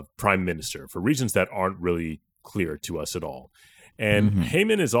position of prime minister for reasons that aren't really clear to us at all. And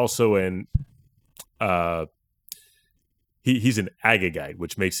Haman is also he's an Agagite,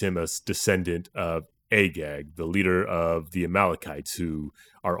 which makes him a descendant of Agag, the leader of the Amalekites, who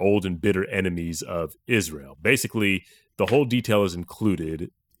are old and bitter enemies of Israel. Basically, the whole detail is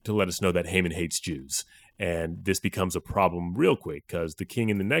included to let us know that Haman hates Jews. And this becomes a problem real quick because the king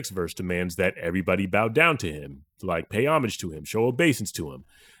in the next verse demands that everybody bow down to him, like pay homage to him, show obeisance to him.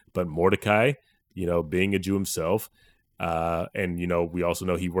 But Mordecai, you know, being a Jew himself, and, you know, we also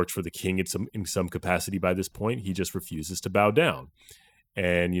know he works for the king in some capacity by this point. He just refuses to bow down.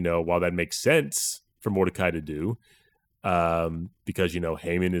 And, you know, while that makes sense for Mordecai to do, because, you know,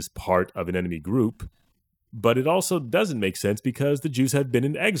 Haman is part of an enemy group, but it also doesn't make sense because the Jews have been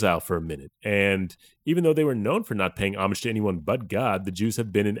in exile for a minute. And even though they were known for not paying homage to anyone but God, the Jews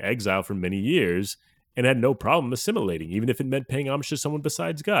have been in exile for many years and had no problem assimilating, even if it meant paying homage to someone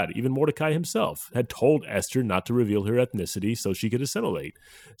besides God. Even Mordecai himself had told Esther not to reveal her ethnicity so she could assimilate.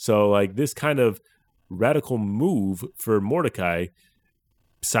 So, like, this kind of radical move for Mordecai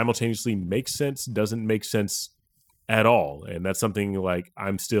simultaneously makes sense, doesn't make sense at all. And that's something like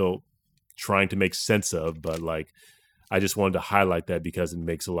I'm still trying to make sense of, but like I just wanted to highlight that because it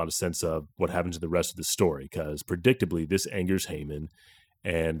makes a lot of sense of what happens in the rest of the story, because predictably this angers Haman.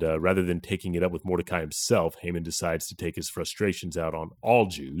 And rather than taking it up with Mordecai himself, Haman decides to take his frustrations out on all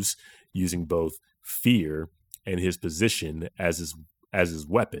Jews, using both fear and his position as his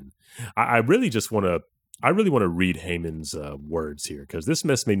weapon. I really want to read Haman's words here, because this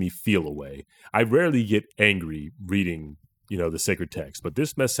mess made me feel a way. I rarely get angry reading, the sacred text, but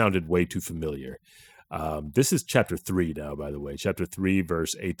this mess sounded way too familiar. This is chapter 3 now, by the way, chapter 3,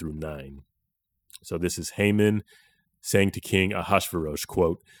 verse 8 through 9. So this is Haman saying to King Ahasuerus,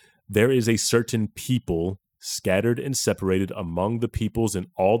 quote, "There is a certain people scattered and separated among the peoples in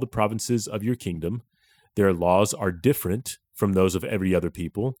all the provinces of your kingdom. Their laws are different from those of every other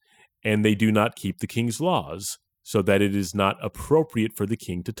people, and they do not keep the king's laws, so that it is not appropriate for the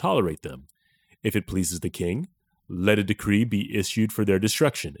king to tolerate them. If it pleases the king, let a decree be issued for their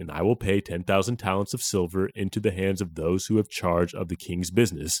destruction, and I will pay 10,000 talents of silver into the hands of those who have charge of the king's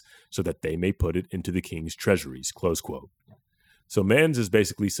business, so that they may put it into the king's treasuries," close quote. So Mans is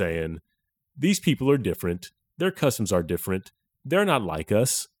basically saying, these people are different, their customs are different, they're not like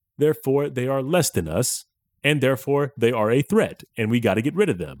us, therefore they are less than us, and therefore they are a threat, and we got to get rid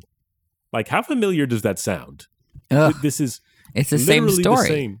of them. Like, how familiar does that sound? This is it's the same story.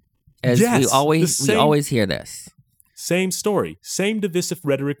 The same. As yes, we always hear this. Same story, same divisive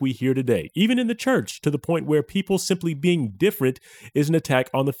rhetoric we hear today, even in the church, to the point where people simply being different is an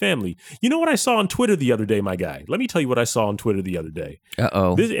attack on the family. You know what I saw on Twitter the other day, my guy? Let me tell you what I saw on Twitter the other day.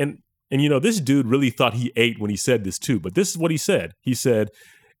 Uh-oh. This dude really thought he ate when he said this too, but this is what he said. He said,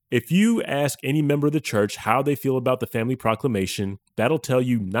 if you ask any member of the church how they feel about the family proclamation, that'll tell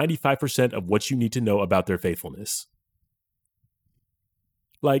you 95% of what you need to know about their faithfulness.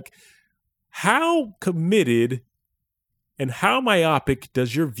 Like, how committed and how myopic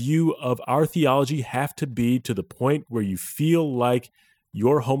does your view of our theology have to be to the point where you feel like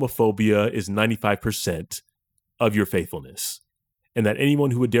your homophobia is 95% of your faithfulness, and that anyone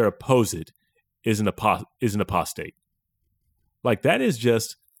who would dare oppose it is an apostate? Like, that is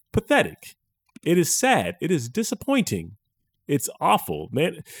just pathetic. It is sad. It is disappointing. It's awful,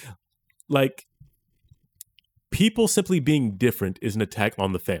 man. Like, people simply being different is an attack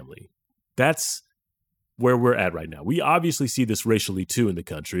on the family. That's where we're at right now. We obviously see this racially too in the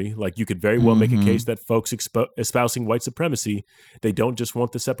country. Like, you could very well make a case that folks espousing white supremacy, they don't just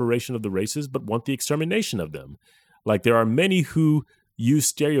want the separation of the races, but want the extermination of them. Like, there are many who use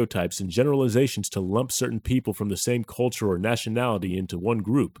stereotypes and generalizations to lump certain people from the same culture or nationality into one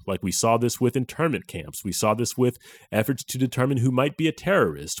group. Like, we saw this with internment camps. We saw this with efforts to determine who might be a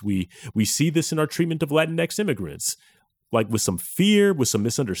terrorist. We see this in our treatment of Latinx immigrants. Like, with some fear, with some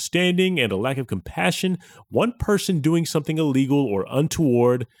misunderstanding, and a lack of compassion, one person doing something illegal or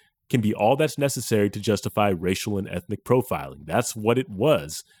untoward can be all that's necessary to justify racial and ethnic profiling. That's what it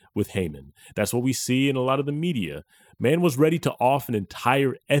was with Haman. That's what we see in a lot of the media. Man was ready to off an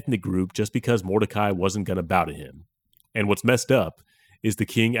entire ethnic group just because Mordecai wasn't going to bow to him. And what's messed up is the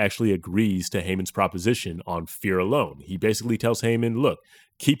king actually agrees to Haman's proposition on fear alone. He basically tells Haman, look,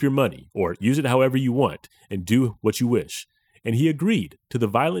 keep your money, or use it however you want, and do what you wish. And he agreed to the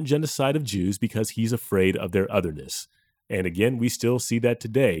violent genocide of Jews because he's afraid of their otherness. And again, we still see that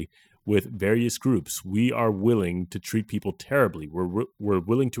today with various groups. We are willing to treat people terribly. We're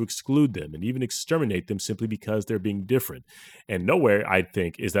willing to exclude them and even exterminate them simply because they're being different. And nowhere, I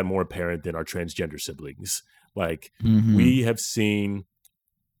think, is that more apparent than our transgender siblings. Like, we have seen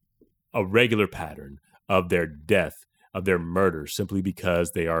a regular pattern of their death, of their murder, simply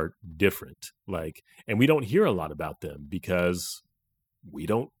because they are different. Like, and we don't hear a lot about them because we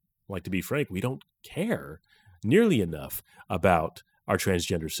don't, like, to be frank, we don't care nearly enough about our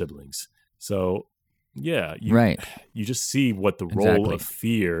transgender siblings. So, yeah, you just see what the role of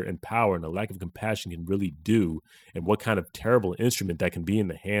fear and power and a lack of compassion can really do, and what kind of terrible instrument that can be in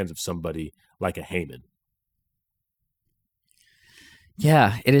the hands of somebody like a Haman.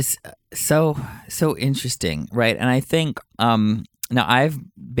 Yeah, it is so interesting, right? And I think now I've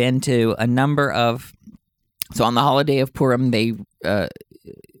been to a number of, so on the holiday of Purim, they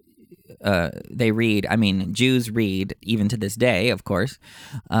read, I mean, Jews read, even to this day, of course,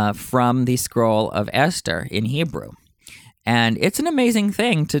 from the scroll of Esther in Hebrew. And it's an amazing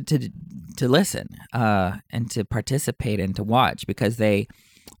thing to listen and to participate and to watch, because they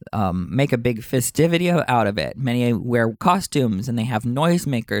make a big festivity out of it. Many wear costumes, and they have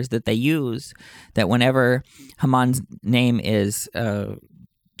noisemakers that they use, that whenever Haman's name is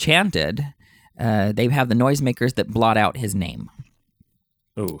chanted, they have the noisemakers that blot out his name.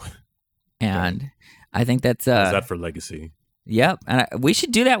 Oh. And I think that's How's that for legacy? Yep, and we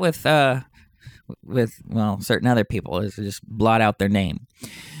should do that with certain other people, is just blot out their name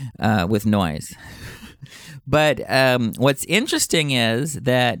with noise. But what's interesting is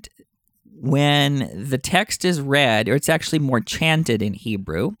that when the text is read, or it's actually more chanted in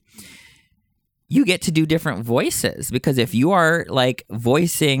Hebrew, you get to do different voices, because if you are like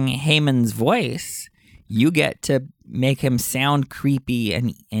voicing Haman's voice, you get to make him sound creepy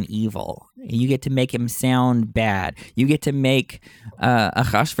and evil. You get to make him sound bad. You get to make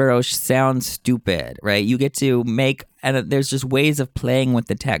Ahasuerus sound stupid, right? You get to make, and there's just ways of playing with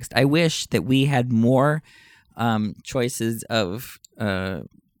the text. I wish that we had more choices of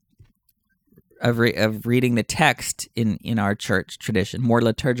reading the text in our church tradition, more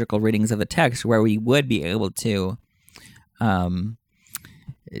liturgical readings of the text, where we would be able to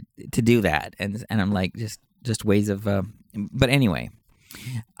do that. And I'm like, just ways of. But anyway,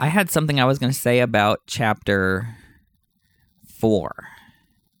 I had something I was going to say about chapter 4.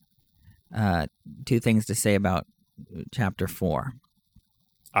 2 things to say about chapter 4.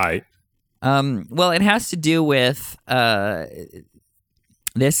 All right. Well, it has to do with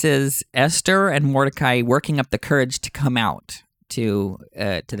this is Esther and Mordecai working up the courage to come out to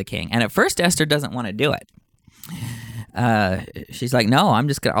the king. And at first, Esther doesn't want to do it. She's like, no,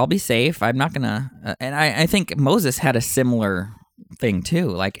 I'll be safe. I'm not gonna. And I think Moses had a similar thing too.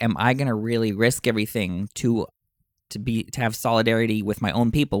 Like, am I gonna really risk everything to have solidarity with my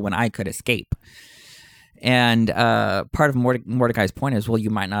own people when I could escape? And part of Mordecai's point is, well, you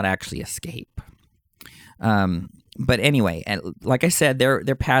might not actually escape. But anyway, like I said,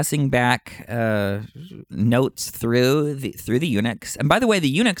 they're passing back notes through the eunuchs. And by the way, the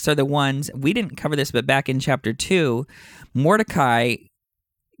eunuchs are the ones, we didn't cover this, but back in chapter 2, Mordecai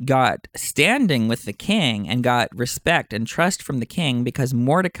got standing with the king and got respect and trust from the king because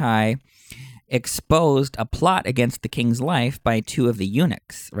Mordecai exposed a plot against the king's life by 2 of the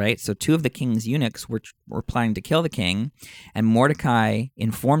eunuchs, right? So 2 of the king's eunuchs were planning to kill the king, and Mordecai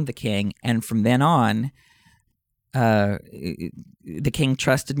informed the king, and from then on, the king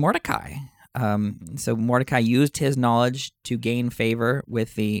trusted Mordecai. So Mordecai used his knowledge to gain favor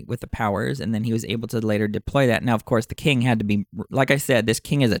with the powers, and then he was able to later deploy that. Now, of course, the king had to be, like I said, this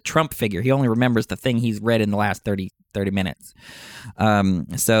king is a Trump figure. He only remembers the thing he's read in the last 30 minutes.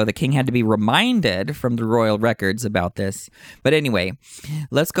 So the king had to be reminded from the royal records about this. But anyway,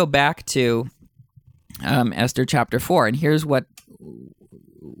 let's go back to Esther chapter 4, and here's what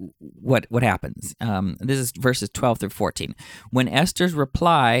happens. This is verses 12 through 14. When Esther's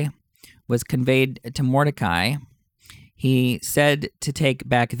reply was conveyed to Mordecai, he said to take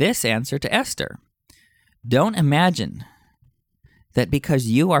back this answer to Esther. Don't imagine that because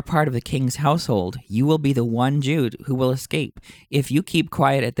you are part of the king's household, you will be the one Jew who will escape. If you keep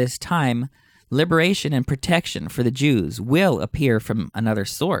quiet at this time, liberation and protection for the Jews will appear from another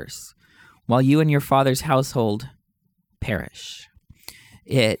source, while you and your father's household perish.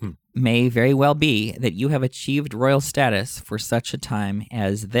 It may very well be that you have achieved royal status for such a time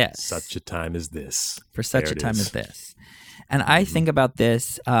as this. Such a time as this. For such a time as this. And I think about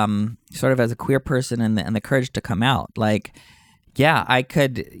this sort of as a queer person and the courage to come out. Like, yeah, I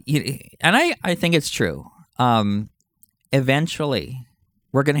could, and I think it's true. Eventually,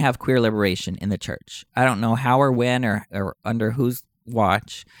 we're going to have queer liberation in the church. I don't know how or when or under whose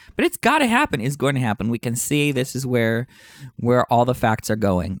watch, but it's got to happen. It's going to happen. We can see this is where all the facts are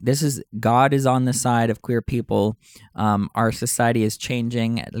going. God is on the side of queer people. Our society is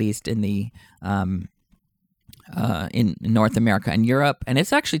changing, at least in the in North America and Europe, and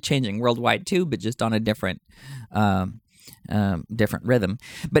it's actually changing worldwide too, but just on a different rhythm.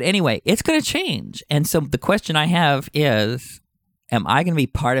 But anyway, it's going to change. And so the question I have is, am I going to be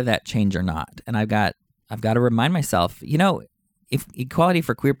part of that change or not? And I've got to remind myself, if equality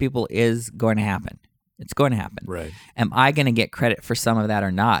for queer people is going to happen, it's going to happen. Right. Am I going to get credit for some of that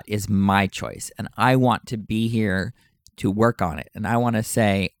or not is my choice. And I want to be here to work on it. And I want to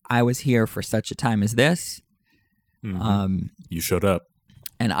say, I was here for such a time as this. Mm-hmm. You showed up.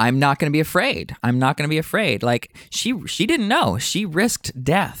 And I'm not going to be afraid. I'm not going to be afraid. Like, she didn't know. She risked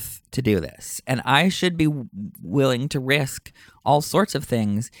death to do this. And I should be willing to risk all sorts of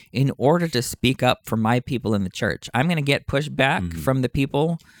things in order to speak up for my people in the church. I'm going to get pushed back from the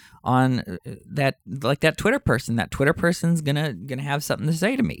people on that, like that Twitter person. That Twitter person's going to have something to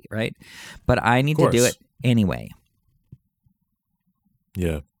say to me, right? But I need to do it anyway.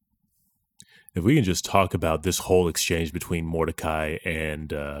 Yeah. If we can just talk about this whole exchange between Mordecai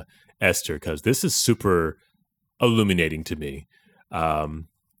and Esther, because this is super illuminating to me.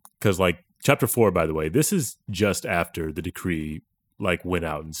 Because, like, chapter 4, by the way, this is just after the decree like went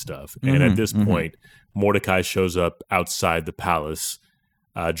out and stuff. And at this point, Mordecai shows up outside the palace,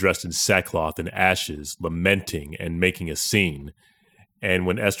 dressed in sackcloth and ashes, lamenting and making a scene. And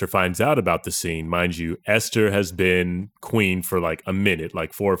when Esther finds out about the scene, mind you, Esther has been queen for like a minute,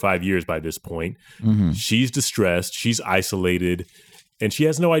 like 4 or 5 years by this point. She's distressed, she's isolated, and she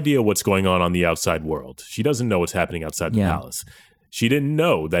has no idea what's going on the outside world. She doesn't know what's happening outside the palace. She didn't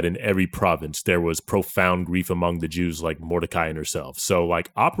know that in every province there was profound grief among the Jews like Mordecai and herself. So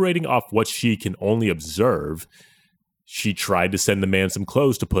like operating off what she can only observe, she tried to send the man some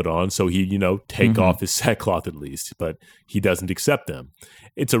clothes to put on so he, take off his sackcloth at least, but he doesn't accept them.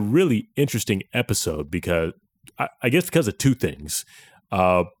 It's a really interesting episode because, I guess because of two things.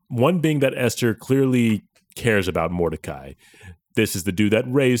 One being that Esther clearly cares about Mordecai. This is the dude that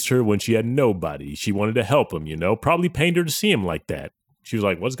raised her when she had nobody. She wanted to help him, probably pained her to see him like that. She was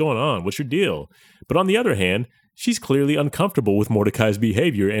like, what's going on? What's your deal? But on the other hand, she's clearly uncomfortable with Mordecai's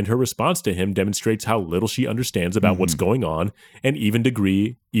behavior, and her response to him demonstrates how little she understands about what's going on, and even a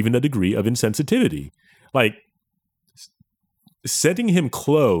degree of insensitivity. Like, sending him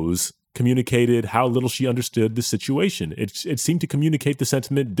clothes communicated how little she understood the situation. It seemed to communicate the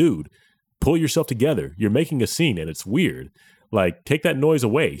sentiment, dude, pull yourself together. You're making a scene, and it's weird. Like, take that noise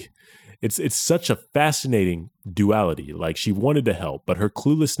away. It's such a fascinating duality. Like, she wanted to help, but her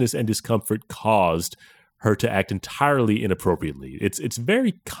cluelessness and discomfort caused her to act entirely inappropriately. It's a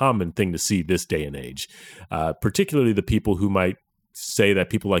very common thing to see this day and age, particularly the people who might say that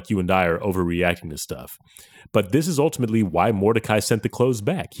people like you and I are overreacting to stuff. But this is ultimately why Mordecai sent the clothes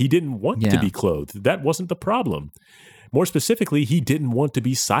back. He didn't want to be clothed. That wasn't the problem. More specifically, he didn't want to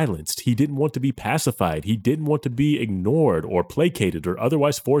be silenced. He didn't want to be pacified. He didn't want to be ignored or placated or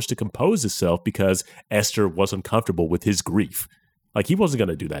otherwise forced to compose himself because Esther was uncomfortable with his grief. Like, he wasn't going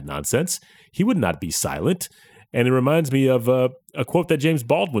to do that nonsense. He would not be silent. And it reminds me of a quote that James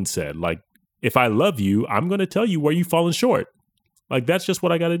Baldwin said, like, if I love you, I'm going to tell you where you've fallen short. Like, that's just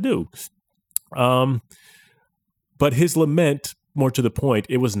what I got to do. But his lament, more to the point,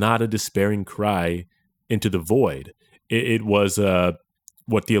 it was not a despairing cry into the void. It was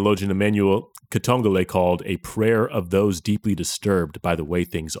what theologian Emmanuel Katongole called a prayer of those deeply disturbed by the way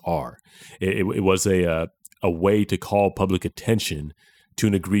things are. It was a way to call public attention to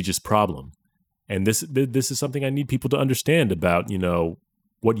an egregious problem. And this is something I need people to understand about,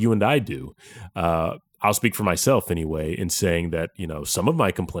 what you and I do. I'll speak for myself anyway in saying that, some of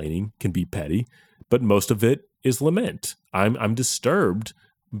my complaining can be petty, but most of it is lament. I'm disturbed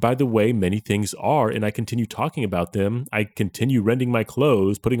by the way many things are, and I continue talking about them. I continue rending my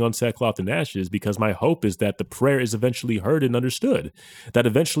clothes, putting on sackcloth and ashes, because my hope is that the prayer is eventually heard and understood, that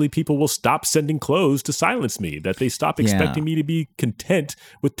eventually people will stop sending clothes to silence me, that they stop expecting me to be content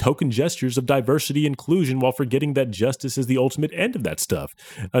with token gestures of diversity and inclusion while forgetting that justice is the ultimate end of that stuff,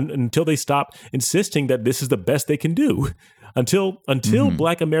 until they stop insisting that this is the best they can do. Until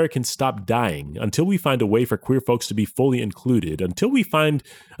Black Americans stop dying, until we find a way for queer folks to be fully included, until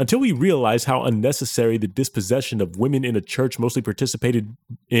we realize how unnecessary the dispossession of women in a church mostly participated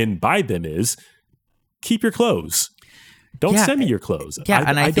in by them is, keep your clothes. Don't send me your clothes. Yeah,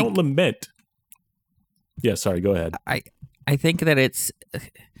 and I don't lament. Yeah, sorry, go ahead. I think that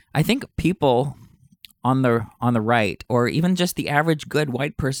I think people on the right, or even just the average good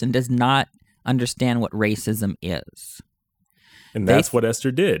white person, does not understand what racism is. And that's what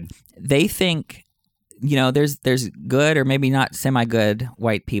Esther did. They think, there's good or maybe not semi-good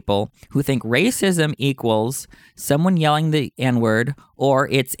white people who think racism equals someone yelling the N-word or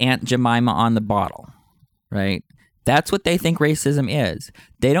it's Aunt Jemima on the bottle, right? That's what they think racism is.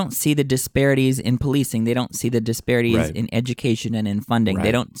 They don't see the disparities in policing. They don't see the disparities in education and in funding.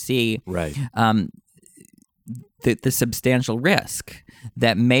 They don't see the substantial risk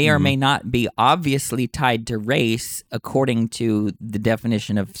that may or may not be obviously tied to race according to the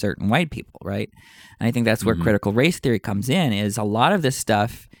definition of certain white people, right? And I think that's where critical race theory comes in, is a lot of this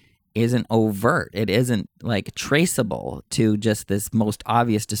stuff isn't overt. It isn't like traceable to just this most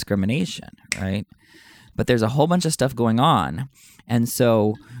obvious discrimination, right? But there's a whole bunch of stuff going on. And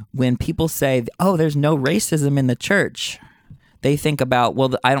so when people say, oh, there's no racism in the church, they think about,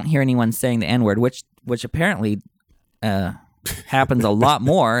 well, I don't hear anyone saying the N-word, which apparently happens a lot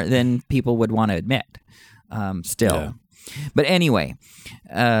more than people would want to admit still. Yeah. But anyway,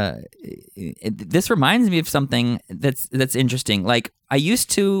 this reminds me of something that's interesting. Like, I used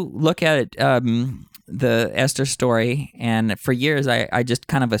to look at the Esther story, and for years I just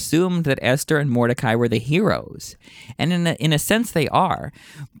kind of assumed that Esther and Mordecai were the heroes. And in a sense they are.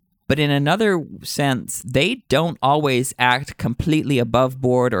 But in another sense, they don't always act completely above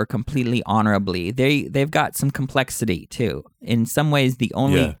board or completely honorably. They've got some complexity too. In some ways, the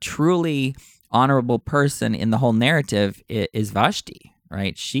only truly honorable person in the whole narrative is Vashti,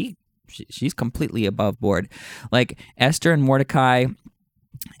 right? She's completely above board. Like Esther and Mordecai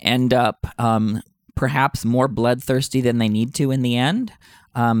end up perhaps more bloodthirsty than they need to in the end.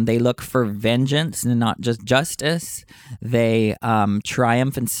 They look for vengeance and not just justice. They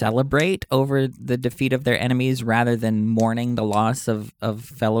triumph and celebrate over the defeat of their enemies rather than mourning the loss of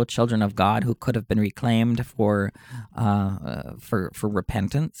fellow children of God who could have been reclaimed for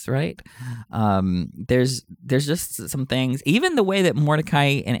repentance. Right? There's just some things. Even the way that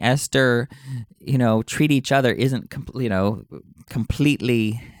Mordecai and Esther, treat each other isn't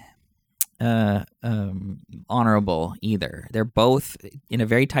completely honorable either. They're both in a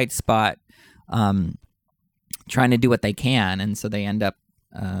very tight spot, trying to do what they can, and so they end up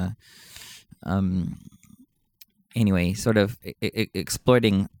anyway sort of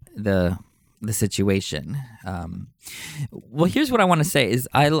exploiting the situation. Well, here's what I want to say is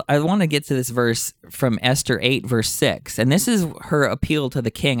I want to get to this verse from Esther 8 verse 6, and this is her appeal to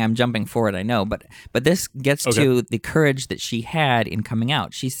the king. I'm jumping forward, I know, but this gets to the courage that she had in coming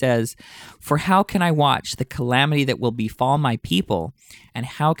out. She says, "For how can I watch the calamity that will befall my people, and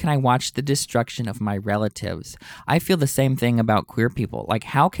how can I watch the destruction of my relatives?" I feel the same thing about queer people. Like,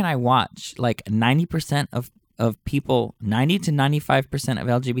 how can I watch 90% of people, 90 to 95% of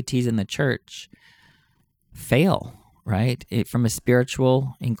LGBTs in the church fail, right? From a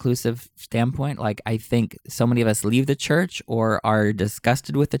spiritual, inclusive standpoint, I think so many of us leave the church or are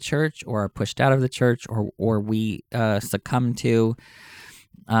disgusted with the church or are pushed out of the church or we succumb to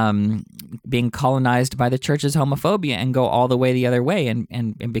being colonized by the church's homophobia and go all the way the other way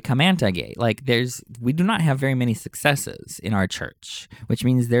and become anti-gay. We do not have very many successes in our church, which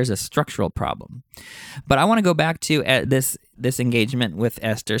means there's a structural problem. But I want to go back to this engagement with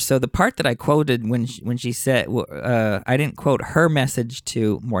Esther. So the part that I quoted when she said, I didn't quote her message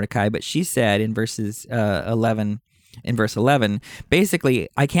to Mordecai, but she said in verse 11, basically,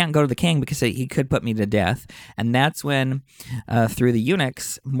 I can't go to the king because he could put me to death. And that's when, through the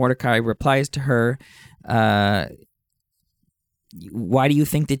eunuchs, Mordecai replies to her, why do you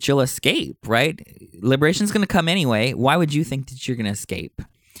think that you'll escape, right? Liberation's going to come anyway. Why would you think that you're going to escape?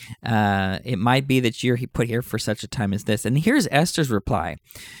 It might be that you're put here for such a time as this. And here's Esther's reply,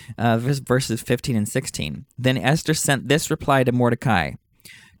 verses 15 and 16. Then Esther sent this reply to Mordecai.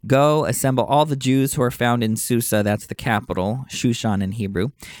 Go, assemble all the Jews who are found in Susa, that's the capital, Shushan in Hebrew,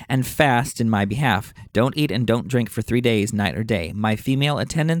 and fast in my behalf. Don't eat and don't drink for 3 days, night or day. My female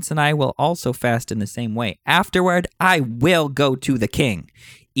attendants and I will also fast in the same way. Afterward, I will go to the king,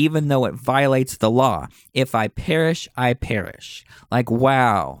 even though it violates the law. If I perish, I perish.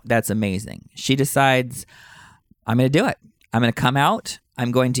 Wow, that's amazing. She decides, I'm going to do it. I'm going to come out.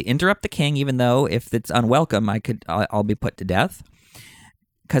 I'm going to interrupt the king, even though if it's unwelcome, I'll be put to death.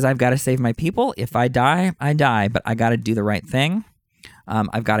 Because I've got to save my people. If I die, I die, but I got to do the right thing.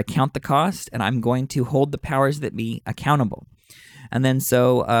 I've got to count the cost, and I'm going to hold the powers that be accountable. And then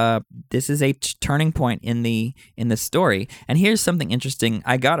so this is a turning point in the story. And here's something interesting.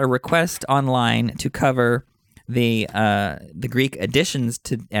 I got a request online to cover the Greek additions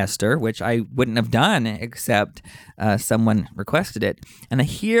to Esther, which I wouldn't have done except someone requested it. And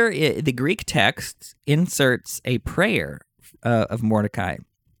here the Greek text inserts a prayer of Mordecai.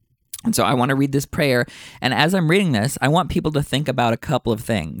 And so I want to read this prayer. And as I'm reading this, I want people to think about a couple of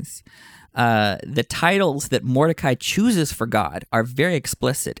things. The titles that Mordecai chooses for God are very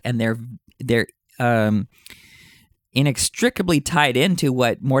explicit, and they're inextricably tied into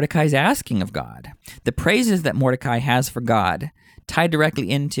what Mordecai's asking of God. The praises that Mordecai has for God tie directly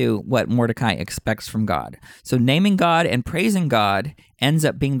into what Mordecai expects from God. So naming God and praising God ends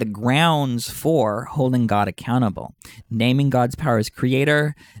up being the grounds for holding God accountable. Naming God's power as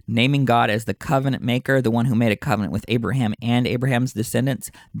creator, naming God as the covenant maker, the one who made a covenant with Abraham and Abraham's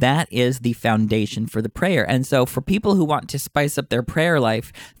descendants, that is the foundation for the prayer. And so for people who want to spice up their prayer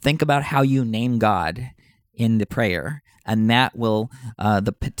life, think about how you name God in the prayer, and that will,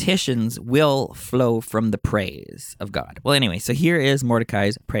 the petitions will flow from the praise of God. Well, anyway, so here is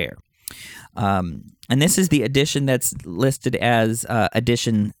Mordecai's prayer. And this is the edition that's listed as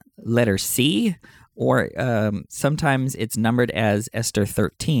edition letter C, or sometimes it's numbered as Esther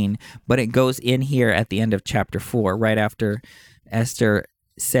 13, but it goes in here at the end of chapter 4, right after Esther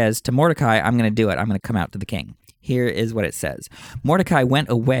says to Mordecai, I'm going to do it. I'm going to come out to the king. Here is what it says. Mordecai went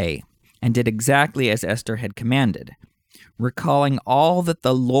away and did exactly as Esther had commanded. recalling all that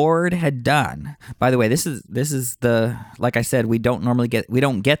the Lord had done. By the way, this is the, like I said, we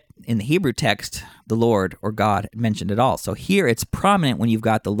don't get in the Hebrew text the Lord or God mentioned at all. So here it's prominent when you've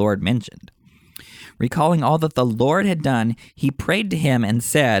got the Lord mentioned. Recalling all that the Lord had done, he prayed to him and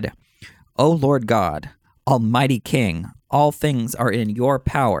said, O Lord God, Almighty King, all things are in your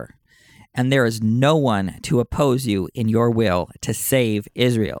power, and there is no one to oppose you in your will to save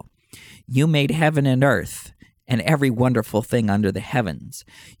Israel. You made heaven and earth, and every wonderful thing under the heavens.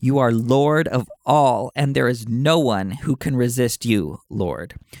 You are Lord of all, and there is no one who can resist you,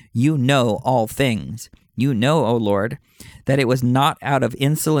 Lord. You know all things. You know, O Lord, that it was not out of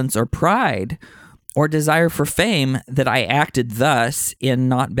insolence or pride or desire for fame that I acted thus in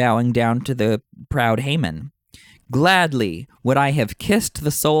not bowing down to the proud Haman. Gladly would I have kissed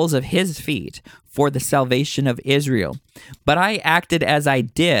the soles of his feet for the salvation of Israel, but I acted as I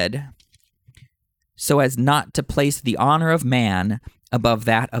did, so as not to place the honor of man above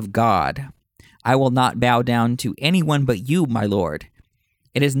that of God. I will not bow down to anyone but you, my Lord.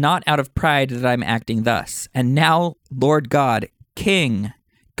 It is not out of pride that I am acting thus. And now, Lord God, King,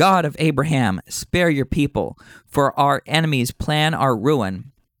 God of Abraham, spare your people, for our enemies plan our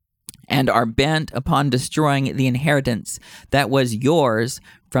ruin and are bent upon destroying the inheritance that was yours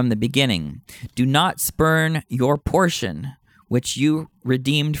from the beginning. Do not spurn your portion, which you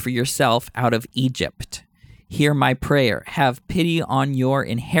redeemed for yourself out of Egypt. Hear my prayer. Have pity on your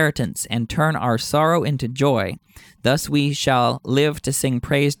inheritance and turn our sorrow into joy. Thus we shall live to sing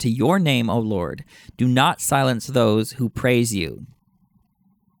praise to your name, O Lord. Do not silence those who praise you.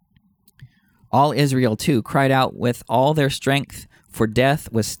 All Israel, too, cried out with all their strength, for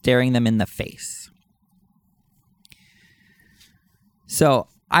death was staring them in the face. So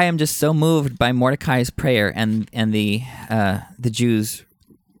I am just so moved by Mordecai's prayer and the Jews'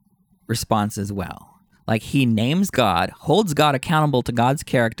 response as well. Like, he names God, holds God accountable to God's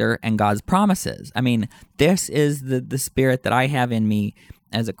character and God's promises. I mean, this is the spirit that I have in me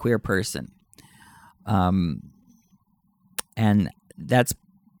as a queer person. And that's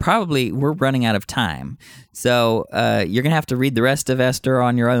probably, we're running out of time. So you're going to have to read the rest of Esther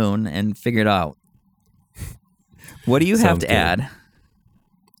on your own and figure it out. What do you have to add?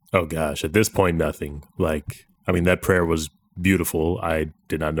 Oh, gosh. At this point, nothing. Like, I mean, that prayer was beautiful. I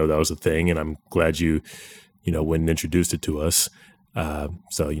did not know that was a thing, and I'm glad you went and introduced it to us.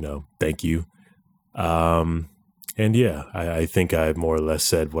 So, thank you. And yeah, I think I more or less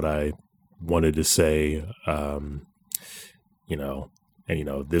said what I wanted to say,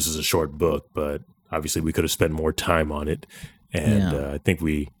 this is a short book, but obviously we could have spent more time on it. And I think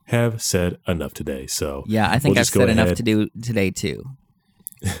we have said enough today. So yeah, I think I've said enough to do today too.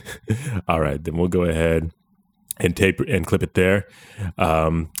 All right, then we'll go ahead and tape and clip it there.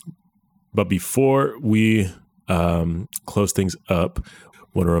 But before we close things up, I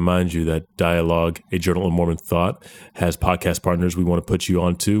want to remind you that Dialogue, a Journal of Mormon Thought, has podcast partners we want to put you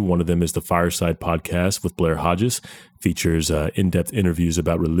onto. One of them is the Fireside Podcast with Blair Hodges. Features in-depth interviews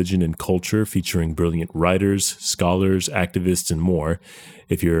about religion and culture, featuring brilliant writers, scholars, activists, and more.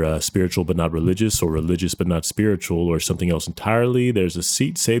 If you're spiritual but not religious, or religious but not spiritual, or something else entirely, there's a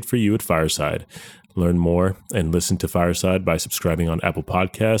seat saved for you at Fireside. Learn more and listen to Fireside by subscribing on Apple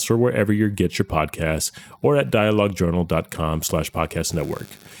Podcasts or wherever you get your podcasts, or at dialoguejournal.com/podcast network.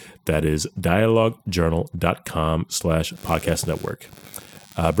 That is dialoguejournal.com/podcast network.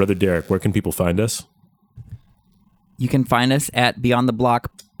 Brother Derek, where can people find us? You can find us at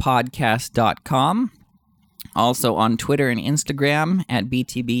beyondtheblockpodcast.com. Also on Twitter and Instagram at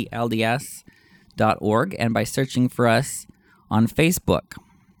btblds.org, and by searching for us on Facebook.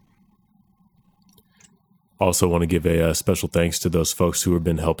 Also want to give a special thanks to those folks who have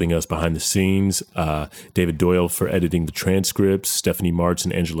been helping us behind the scenes. David Doyle for editing the transcripts, Stephanie Martz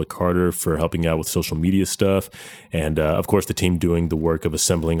and Angela Carter for helping out with social media stuff, and of course the team doing the work of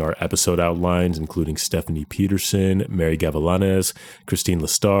assembling our episode outlines, including Stephanie Peterson, Mary Gavilanes, Christine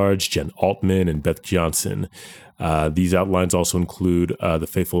Lestarge, Jen Altman, and Beth Johnson. These outlines also include the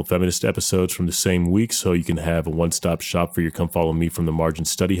Faithful Feminist episodes from the same week, so you can have a one-stop shop for your Come Follow Me from the Margin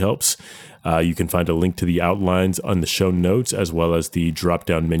study helps. You can find a link to the outlines on the show notes, as well as the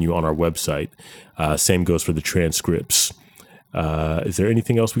drop-down menu on our website. Same goes for the transcripts. Is there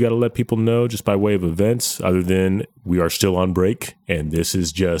anything else we got to let people know just by way of events, other than we are still on break, and this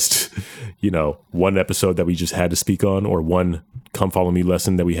is just, one episode that we just had to speak on, or one Come Follow Me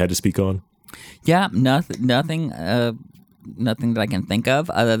lesson that we had to speak on? Yeah, nothing that I can think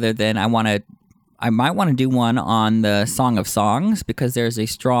of, other than I might want to do one on the Song of Songs, because there's a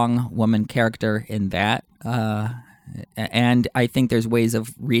strong woman character in that, and I think there's ways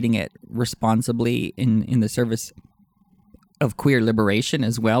of reading it responsibly in the service of queer liberation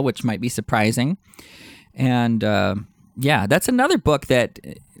as well, which might be surprising. And that's another book that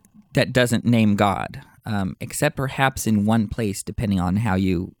doesn't name God, except perhaps in one place, depending on how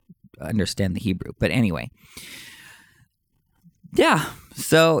you understand the Hebrew. But anyway, yeah.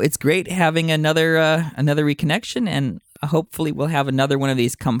 So it's great having another reconnection, and hopefully we'll have another one of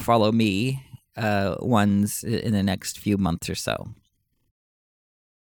these Come Follow Me ones in the next few months or so.